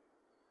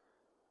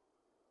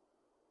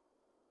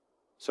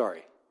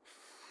 Sorry.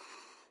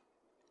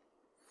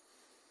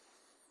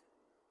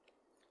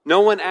 No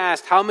one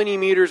asked how many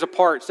meters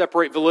apart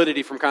separate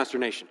validity from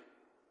consternation.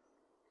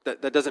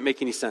 That doesn't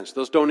make any sense.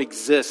 Those don't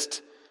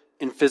exist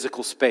in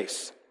physical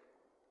space.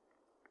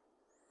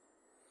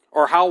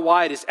 Or how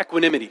wide is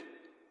equanimity?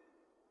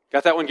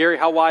 Got that one, Gary?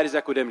 How wide is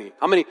equanimity?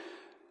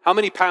 How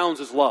many pounds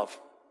is love?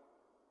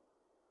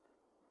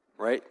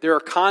 Right? There are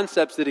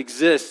concepts that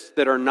exist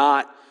that are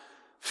not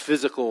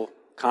physical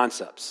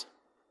concepts.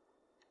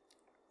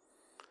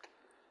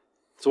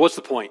 So what's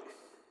the point?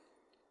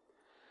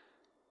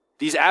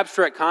 These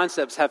abstract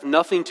concepts have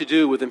nothing to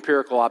do with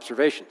empirical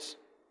observations.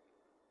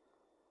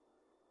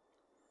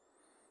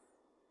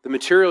 The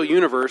material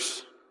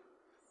universe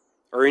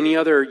or any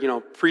other,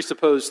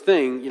 presupposed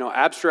thing,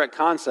 abstract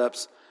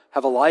concepts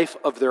have a life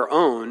of their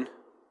own.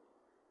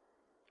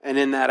 And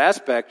in that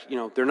aspect,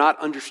 they're not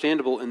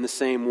understandable in the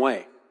same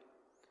way.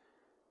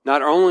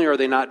 Not only are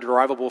they not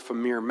derivable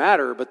from mere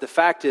matter, but the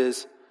fact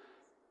is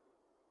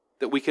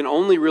that we can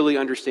only really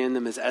understand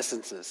them as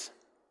essences.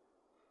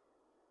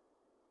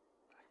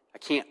 I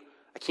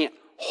can't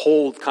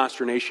hold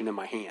consternation in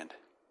my hand.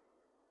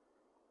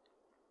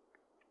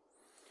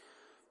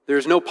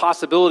 There's no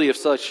possibility of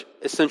such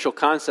essential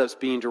concepts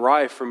being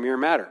derived from mere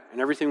matter in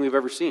everything we've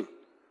ever seen.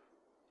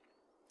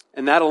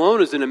 And that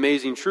alone is an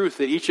amazing truth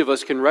that each of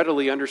us can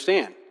readily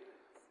understand.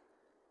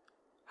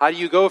 How do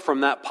you go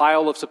from that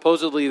pile of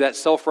supposedly that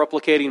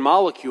self-replicating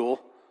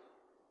molecule,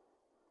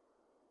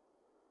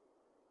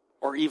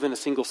 or even a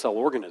single-cell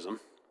organism,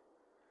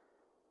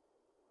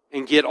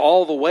 and get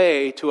all the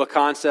way to a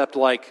concept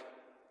like,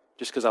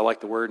 just because I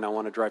like the word and I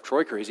want to drive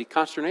Troy crazy,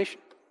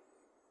 consternation?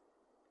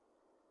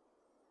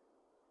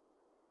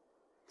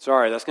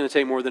 Sorry, that's going to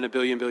take more than a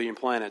billion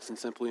planets and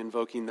simply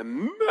invoking the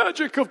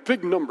magic of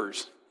big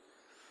numbers.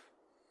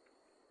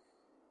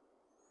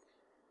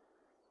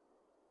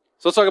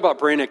 So let's talk about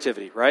brain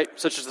activity, right?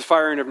 Such as the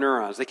firing of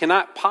neurons. They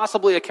cannot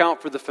possibly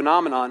account for the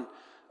phenomenon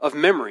of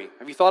memory.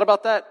 Have you thought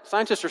about that?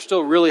 Scientists are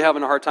still really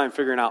having a hard time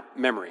figuring out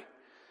memory.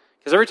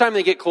 Because every time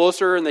they get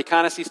closer and they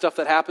kind of see stuff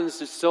that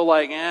happens, it's still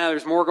like,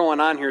 there's more going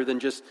on here than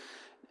just...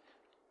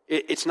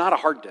 It's not a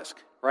hard disk,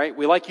 right?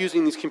 We like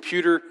using these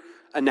computer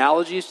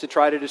analogies to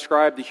try to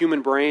describe the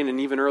human brain,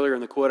 and even earlier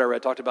in the quote I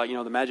read talked about,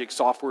 the magic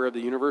software of the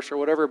universe or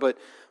whatever, but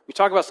we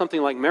talk about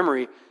something like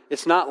memory.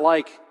 It's not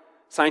like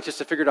scientists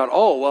have figured out,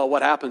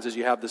 what happens is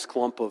you have this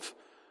clump of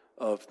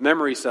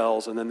memory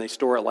cells, and then they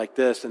store it like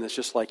this, and it's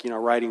just like,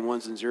 writing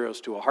ones and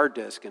zeros to a hard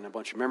disk and a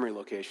bunch of memory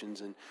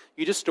locations, and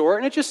you just store it,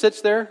 and it just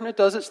sits there, and it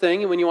does its thing,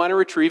 and when you want to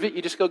retrieve it,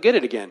 you just go get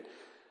it again.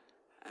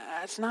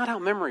 That's not how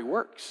memory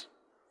works.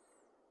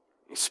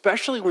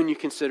 Especially when you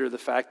consider the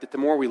fact that the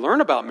more we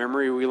learn about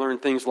memory, we learn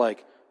things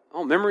like,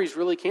 memories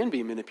really can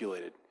be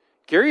manipulated.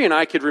 Gary and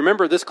I could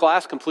remember this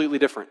class completely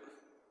different.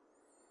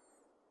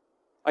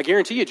 I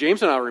guarantee you,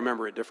 James and I will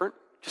remember it different.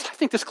 Just, I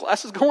think this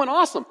class is going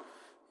awesome.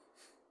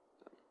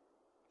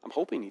 I'm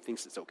hoping he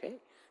thinks it's okay.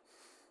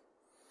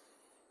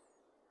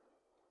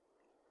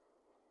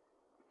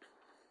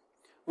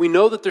 We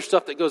know that there's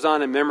stuff that goes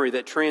on in memory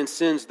that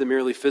transcends the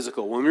merely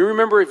physical. When we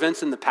remember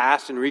events in the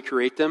past and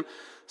recreate them,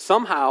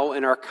 somehow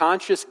in our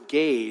conscious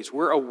gaze,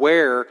 we're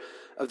aware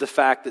of the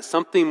fact that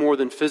something more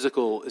than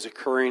physical is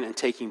occurring and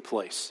taking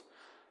place.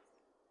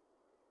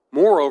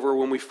 Moreover,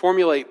 when we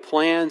formulate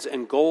plans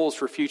and goals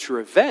for future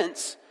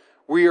events,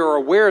 we are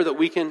aware that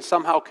we can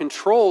somehow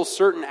control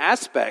certain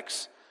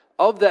aspects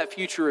of that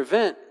future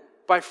event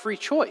by free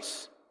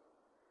choice.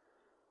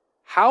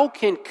 How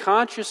can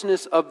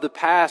consciousness of the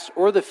past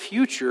or the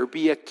future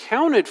be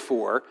accounted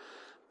for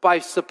by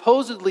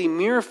supposedly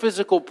mere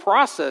physical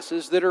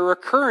processes that are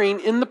occurring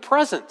in the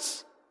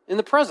present?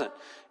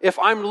 If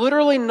I'm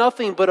literally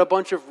nothing but a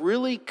bunch of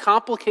really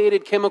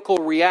complicated chemical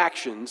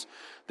reactions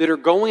that are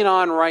going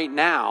on right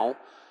now,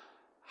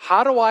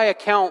 how do I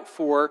account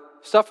for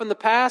stuff in the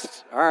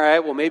past? All right,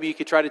 well, maybe you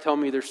could try to tell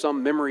me there's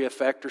some memory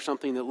effect or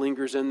something that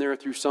lingers in there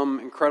through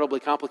some incredibly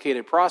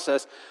complicated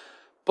process,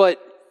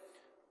 but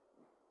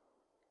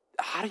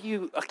how do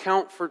you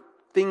account for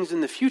things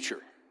in the future?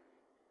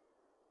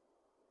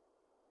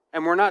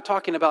 And we're not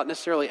talking about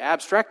necessarily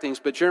abstract things,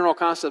 but general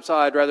concepts,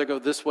 I'd rather go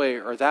this way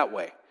or that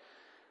way.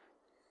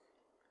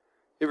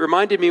 It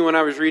reminded me when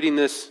I was reading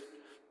this,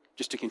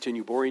 just to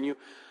continue boring you,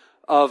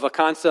 of a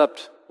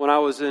concept when I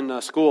was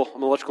in school.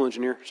 I'm an electrical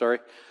engineer,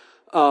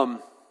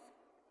 of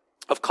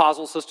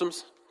causal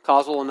systems,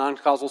 causal and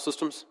non-causal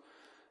systems,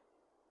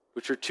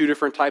 which are two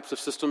different types of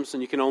systems,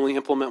 and you can only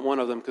implement one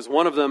of them, because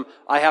one of them,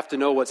 I have to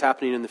know what's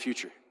happening in the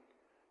future.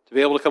 To be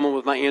able to come up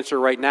with my answer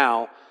right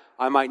now,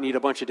 I might need a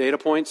bunch of data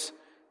points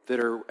that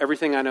are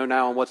everything I know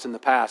now and what's in the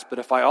past. But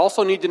if I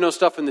also need to know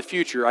stuff in the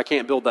future, I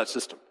can't build that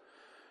system.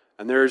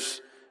 And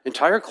there's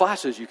entire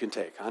classes you can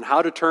take on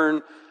how to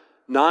turn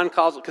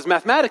non-causal, because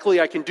mathematically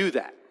I can do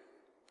that.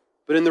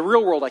 But in the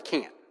real world, I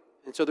can't.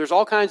 And so there's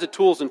all kinds of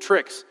tools and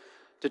tricks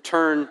to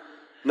turn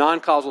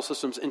non-causal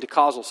systems into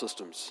causal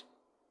systems.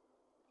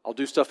 I'll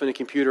do stuff in a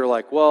computer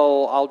like,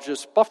 I'll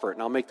just buffer it,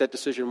 and I'll make that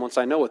decision once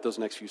I know what those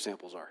next few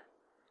samples are.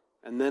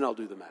 And then I'll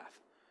do the math.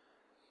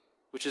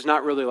 Which is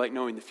not really like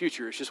knowing the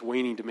future, it's just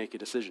waiting to make a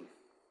decision.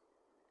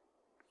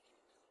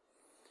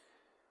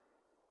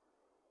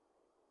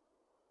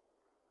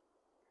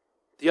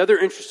 The other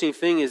interesting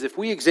thing is if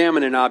we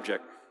examine an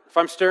object, if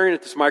I'm staring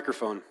at this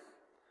microphone,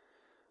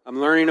 I'm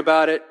learning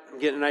about it, I'm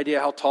getting an idea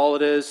how tall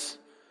it is,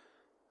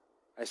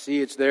 I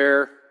see it's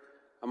there,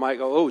 I might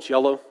go, it's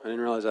yellow. I didn't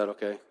realize that.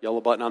 Okay.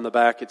 Yellow button on the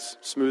back. It's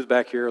smooth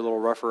back here, a little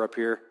rougher up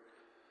here.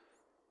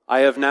 I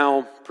have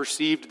now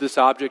perceived this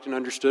object and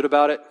understood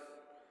about it.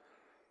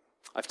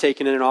 I've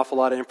taken in an awful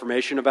lot of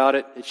information about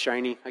it. It's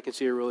shiny. I can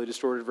see a really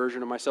distorted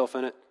version of myself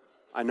in it.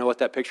 I know what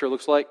that picture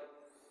looks like.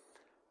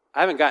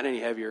 I haven't gotten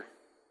any heavier.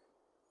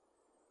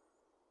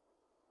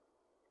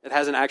 It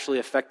hasn't actually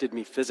affected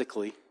me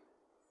physically.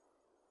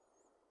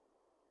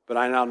 But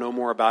I now know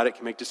more about it,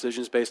 can make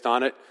decisions based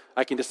on it.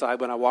 I can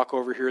decide when I walk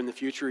over here in the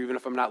future, even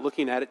if I'm not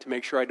looking at it, to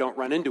make sure I don't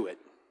run into it.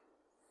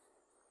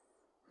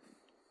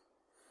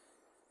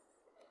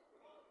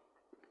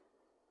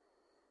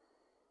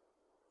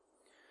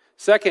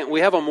 Second,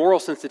 we have a moral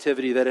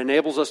sensitivity that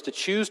enables us to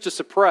choose to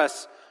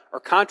suppress or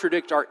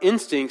contradict our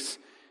instincts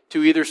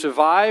to either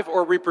survive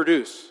or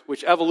reproduce,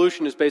 which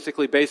evolution is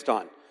basically based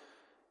on.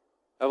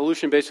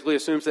 Evolution basically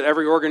assumes that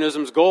every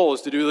organism's goal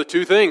is to do the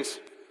two things: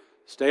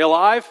 stay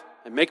alive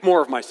and make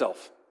more of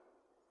myself.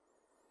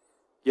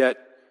 Yet,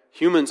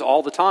 humans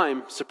all the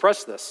time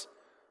suppress this.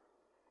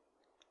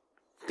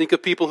 Think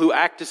of people who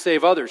act to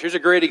save others. Here's a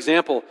great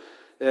example.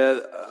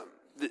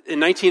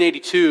 In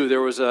 1982, there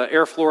was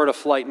Air Florida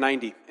Flight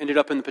 90, ended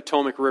up in the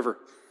Potomac River.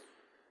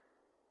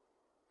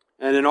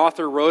 And an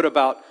author wrote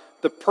about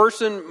the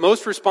person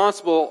most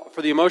responsible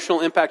for the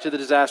emotional impact of the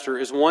disaster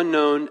is one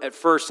known at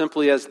first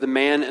simply as the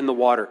man in the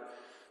water.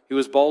 He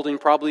was balding,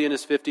 probably in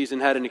his 50s,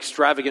 and had an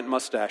extravagant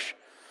mustache.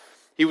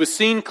 He was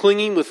seen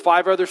clinging with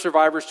 5 other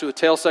survivors to a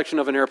tail section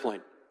of an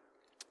airplane.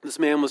 This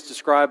man was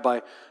described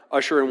by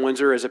Usher and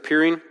Windsor as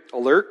appearing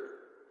alert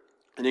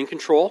and in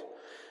control.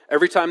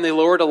 Every time they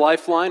lowered a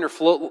lifeline or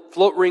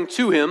float ring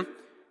to him,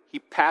 he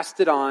passed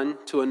it on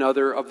to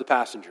another of the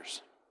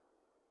passengers.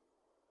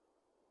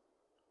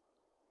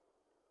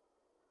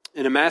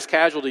 In a mass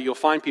casualty, you'll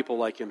find people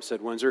like him,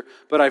 said Windsor,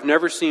 but I've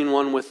never seen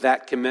one with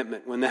that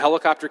commitment. When the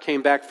helicopter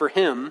came back for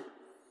him,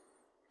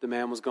 the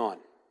man was gone.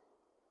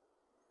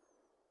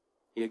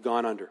 He had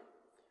gone under.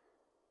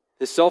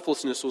 His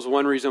selflessness was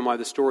one reason why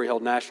the story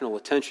held national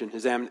attention.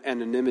 His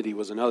anonymity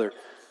was another.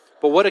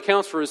 But what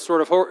accounts for his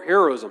sort of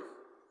heroism?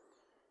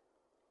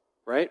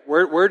 Right?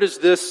 Where does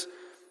this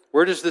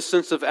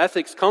sense of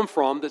ethics come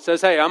from that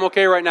says, hey, I'm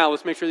okay right now,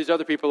 let's make sure these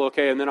other people are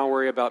okay, and then I'll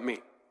worry about me?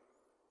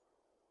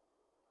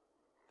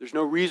 There's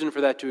no reason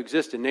for that to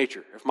exist in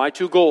nature. If my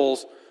two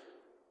goals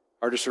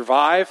are to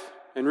survive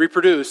and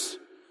reproduce,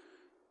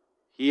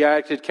 he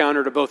acted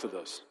counter to both of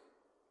those.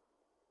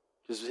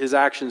 His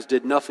actions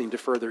did nothing to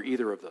further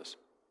either of those.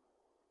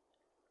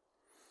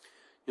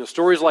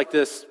 Stories like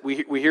this,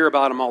 we hear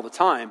about them all the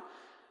time,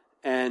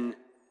 and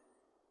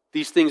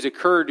these things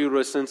occur due to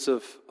a sense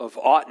of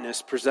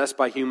oughtness possessed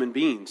by human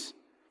beings.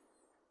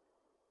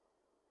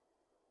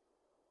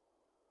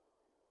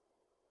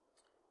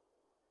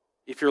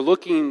 If you're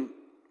looking,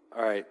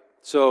 all right,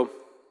 so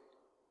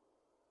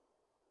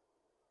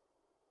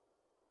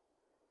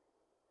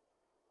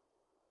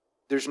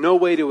there's no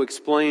way to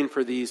explain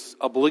for these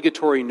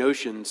obligatory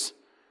notions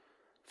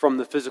from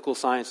the physical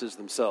sciences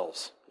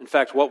themselves. In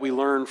fact, what we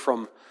learn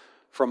from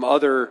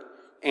other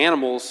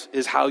animals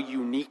is how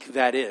unique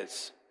that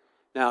is.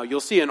 Now,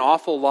 you'll see an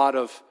awful lot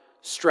of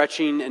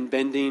stretching and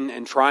bending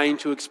and trying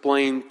to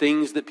explain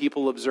things that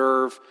people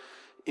observe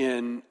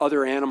in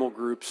other animal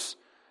groups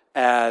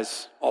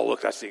as, oh,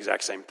 look, that's the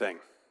exact same thing.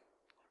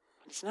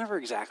 It's never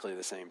exactly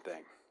the same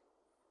thing,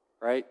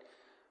 right?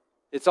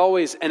 It's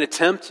always an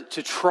attempt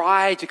to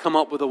try to come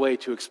up with a way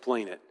to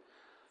explain it.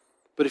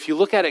 But if you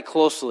look at it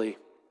closely,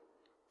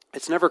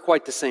 it's never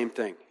quite the same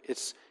thing.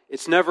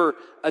 It's never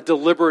a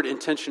deliberate,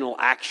 intentional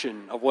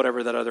action of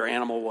whatever that other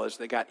animal was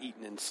that got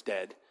eaten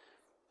instead.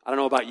 I don't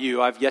know about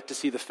you, I've yet to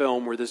see the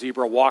film where the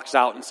zebra walks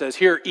out and says,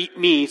 here, eat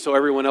me so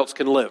everyone else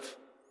can live.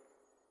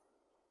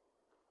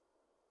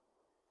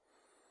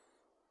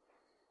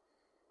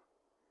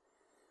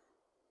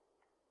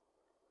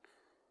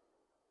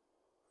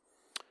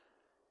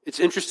 It's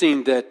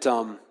interesting that,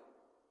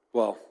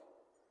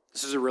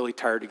 this is a really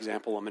tired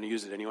example. I'm going to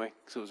use it anyway,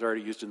 because it was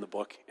already used in the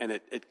book, and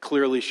it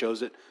clearly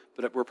shows it,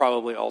 but we're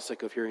probably all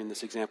sick of hearing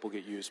this example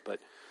get used. But,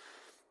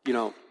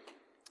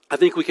 I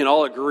think we can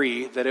all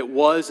agree that it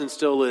was and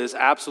still is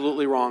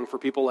absolutely wrong for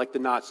people like the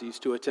Nazis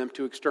to attempt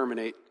to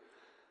exterminate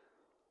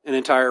an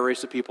entire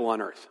race of people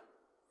on earth.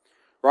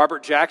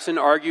 Robert Jackson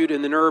argued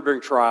in the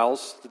Nuremberg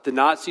trials that the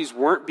Nazis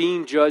weren't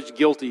being judged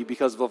guilty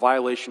because of a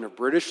violation of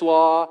British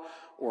law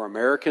or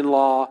American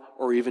law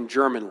or even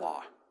German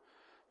law.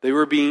 They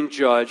were being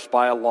judged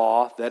by a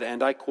law that,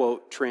 and I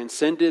quote,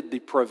 transcended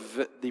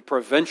the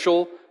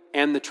provincial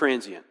and the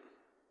transient.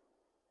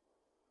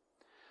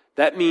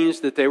 That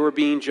means that they were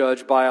being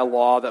judged by a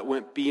law that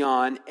went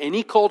beyond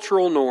any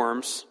cultural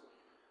norms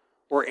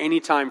or any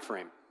time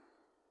frame.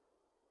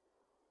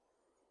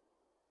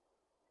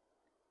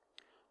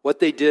 What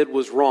they did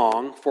was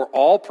wrong for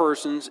all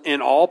persons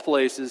in all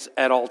places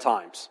at all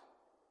times.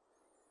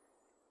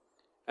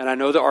 And I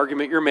know the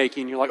argument you're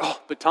making. You're like, oh,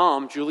 but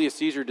Tom, Julius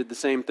Caesar did the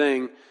same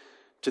thing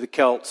to the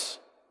Celts,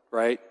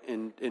 right,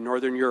 in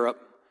Northern Europe.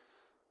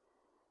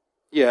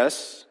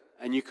 Yes,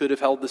 and you could have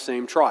held the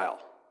same trial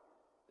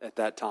at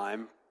that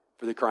time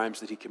for the crimes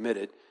that he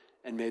committed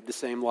and made the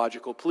same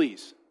logical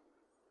pleas.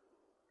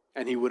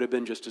 And he would have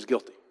been just as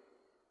guilty.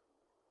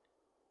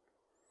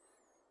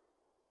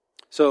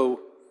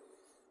 So,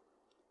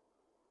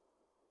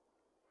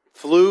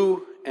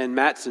 Flew and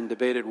Mattson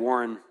debated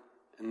Warren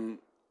and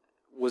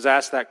was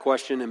asked that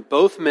question, and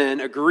both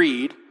men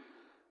agreed.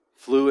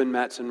 Flew and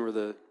Mattson were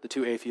the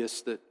two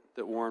atheists that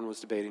Warren was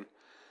debating.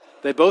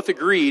 They both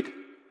agreed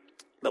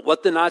that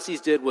what the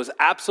Nazis did was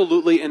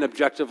absolutely and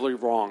objectively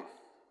wrong.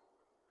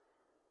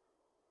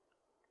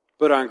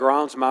 But on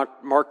grounds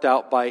marked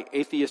out by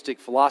atheistic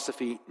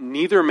philosophy,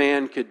 neither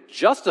man could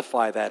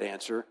justify that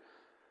answer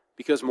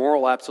because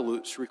moral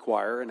absolutes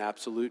require an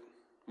absolute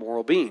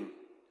moral being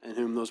in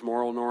whom those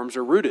moral norms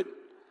are rooted.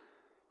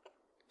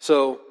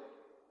 So,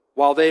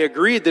 while they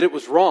agreed that it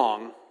was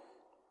wrong,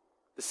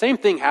 the same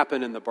thing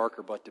happened in the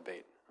Barker-Butt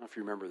debate. I don't know if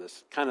you remember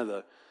this.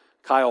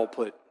 Kyle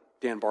put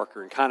Dan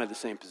Barker in kind of the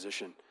same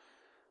position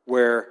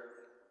where,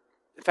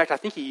 in fact, I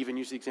think he even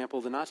used the example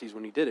of the Nazis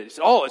when he did it. He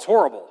said, oh, it's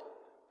horrible.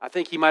 I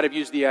think he might have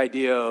used the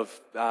idea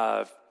of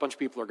a bunch of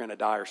people are going to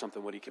die or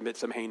something when he commits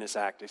some heinous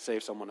act to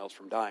save someone else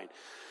from dying.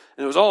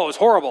 And it was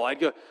horrible. I'd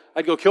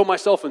go kill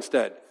myself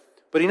instead.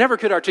 But he never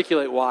could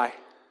articulate why.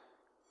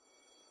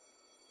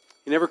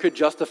 He never could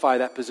justify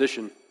that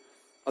position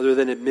other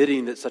than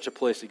admitting that such a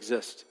place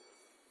exists.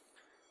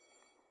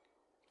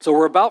 So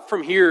we're about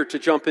from here to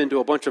jump into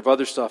a bunch of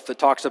other stuff that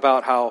talks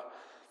about how,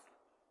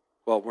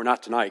 well, we're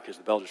not tonight because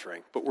the bell just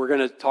rang, but we're going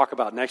to talk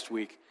about next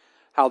week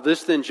how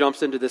this then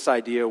jumps into this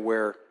idea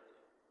where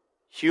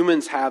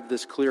humans have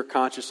this clear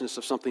consciousness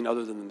of something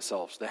other than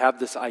themselves. They have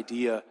this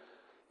idea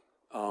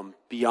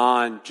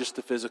beyond just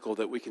the physical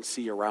that we can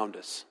see around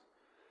us.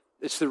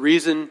 It's the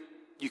reason,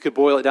 you could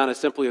boil it down as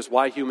simply as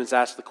why humans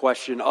ask the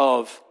question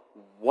of,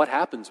 what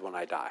happens when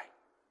I die?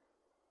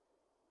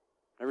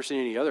 Never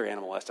seen any other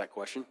animal ask that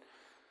question.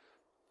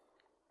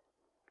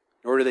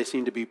 Nor do they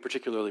seem to be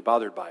particularly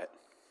bothered by it.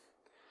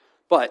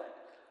 But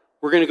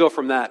we're going to go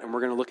from that, and we're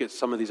going to look at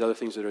some of these other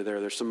things that are there.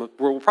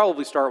 We'll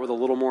probably start with a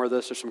little more of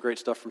this. There's some great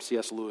stuff from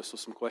C.S. Lewis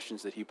with some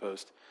questions that he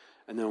posed,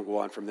 and then we'll go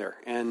on from there.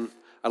 And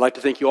I'd like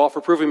to thank you all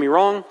for proving me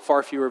wrong.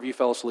 Far fewer of you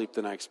fell asleep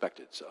than I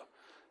expected, so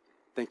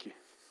thank you.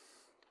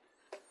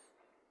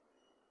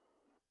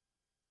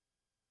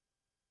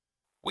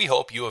 We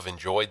hope you have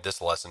enjoyed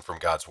this lesson from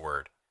God's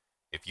Word.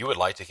 If you would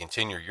like to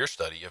continue your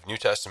study of New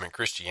Testament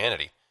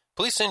Christianity,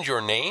 please send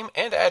your name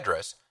and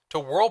address to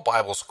World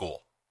Bible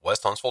School,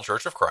 West Huntsville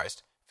Church of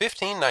Christ,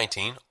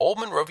 1519 Old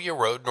Monrovia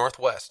Road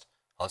Northwest,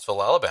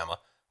 Huntsville, Alabama,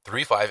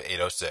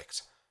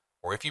 35806.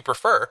 Or if you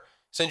prefer,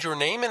 send your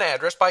name and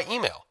address by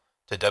email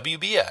to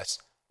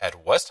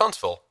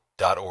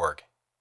wbs@westhuntsville.org.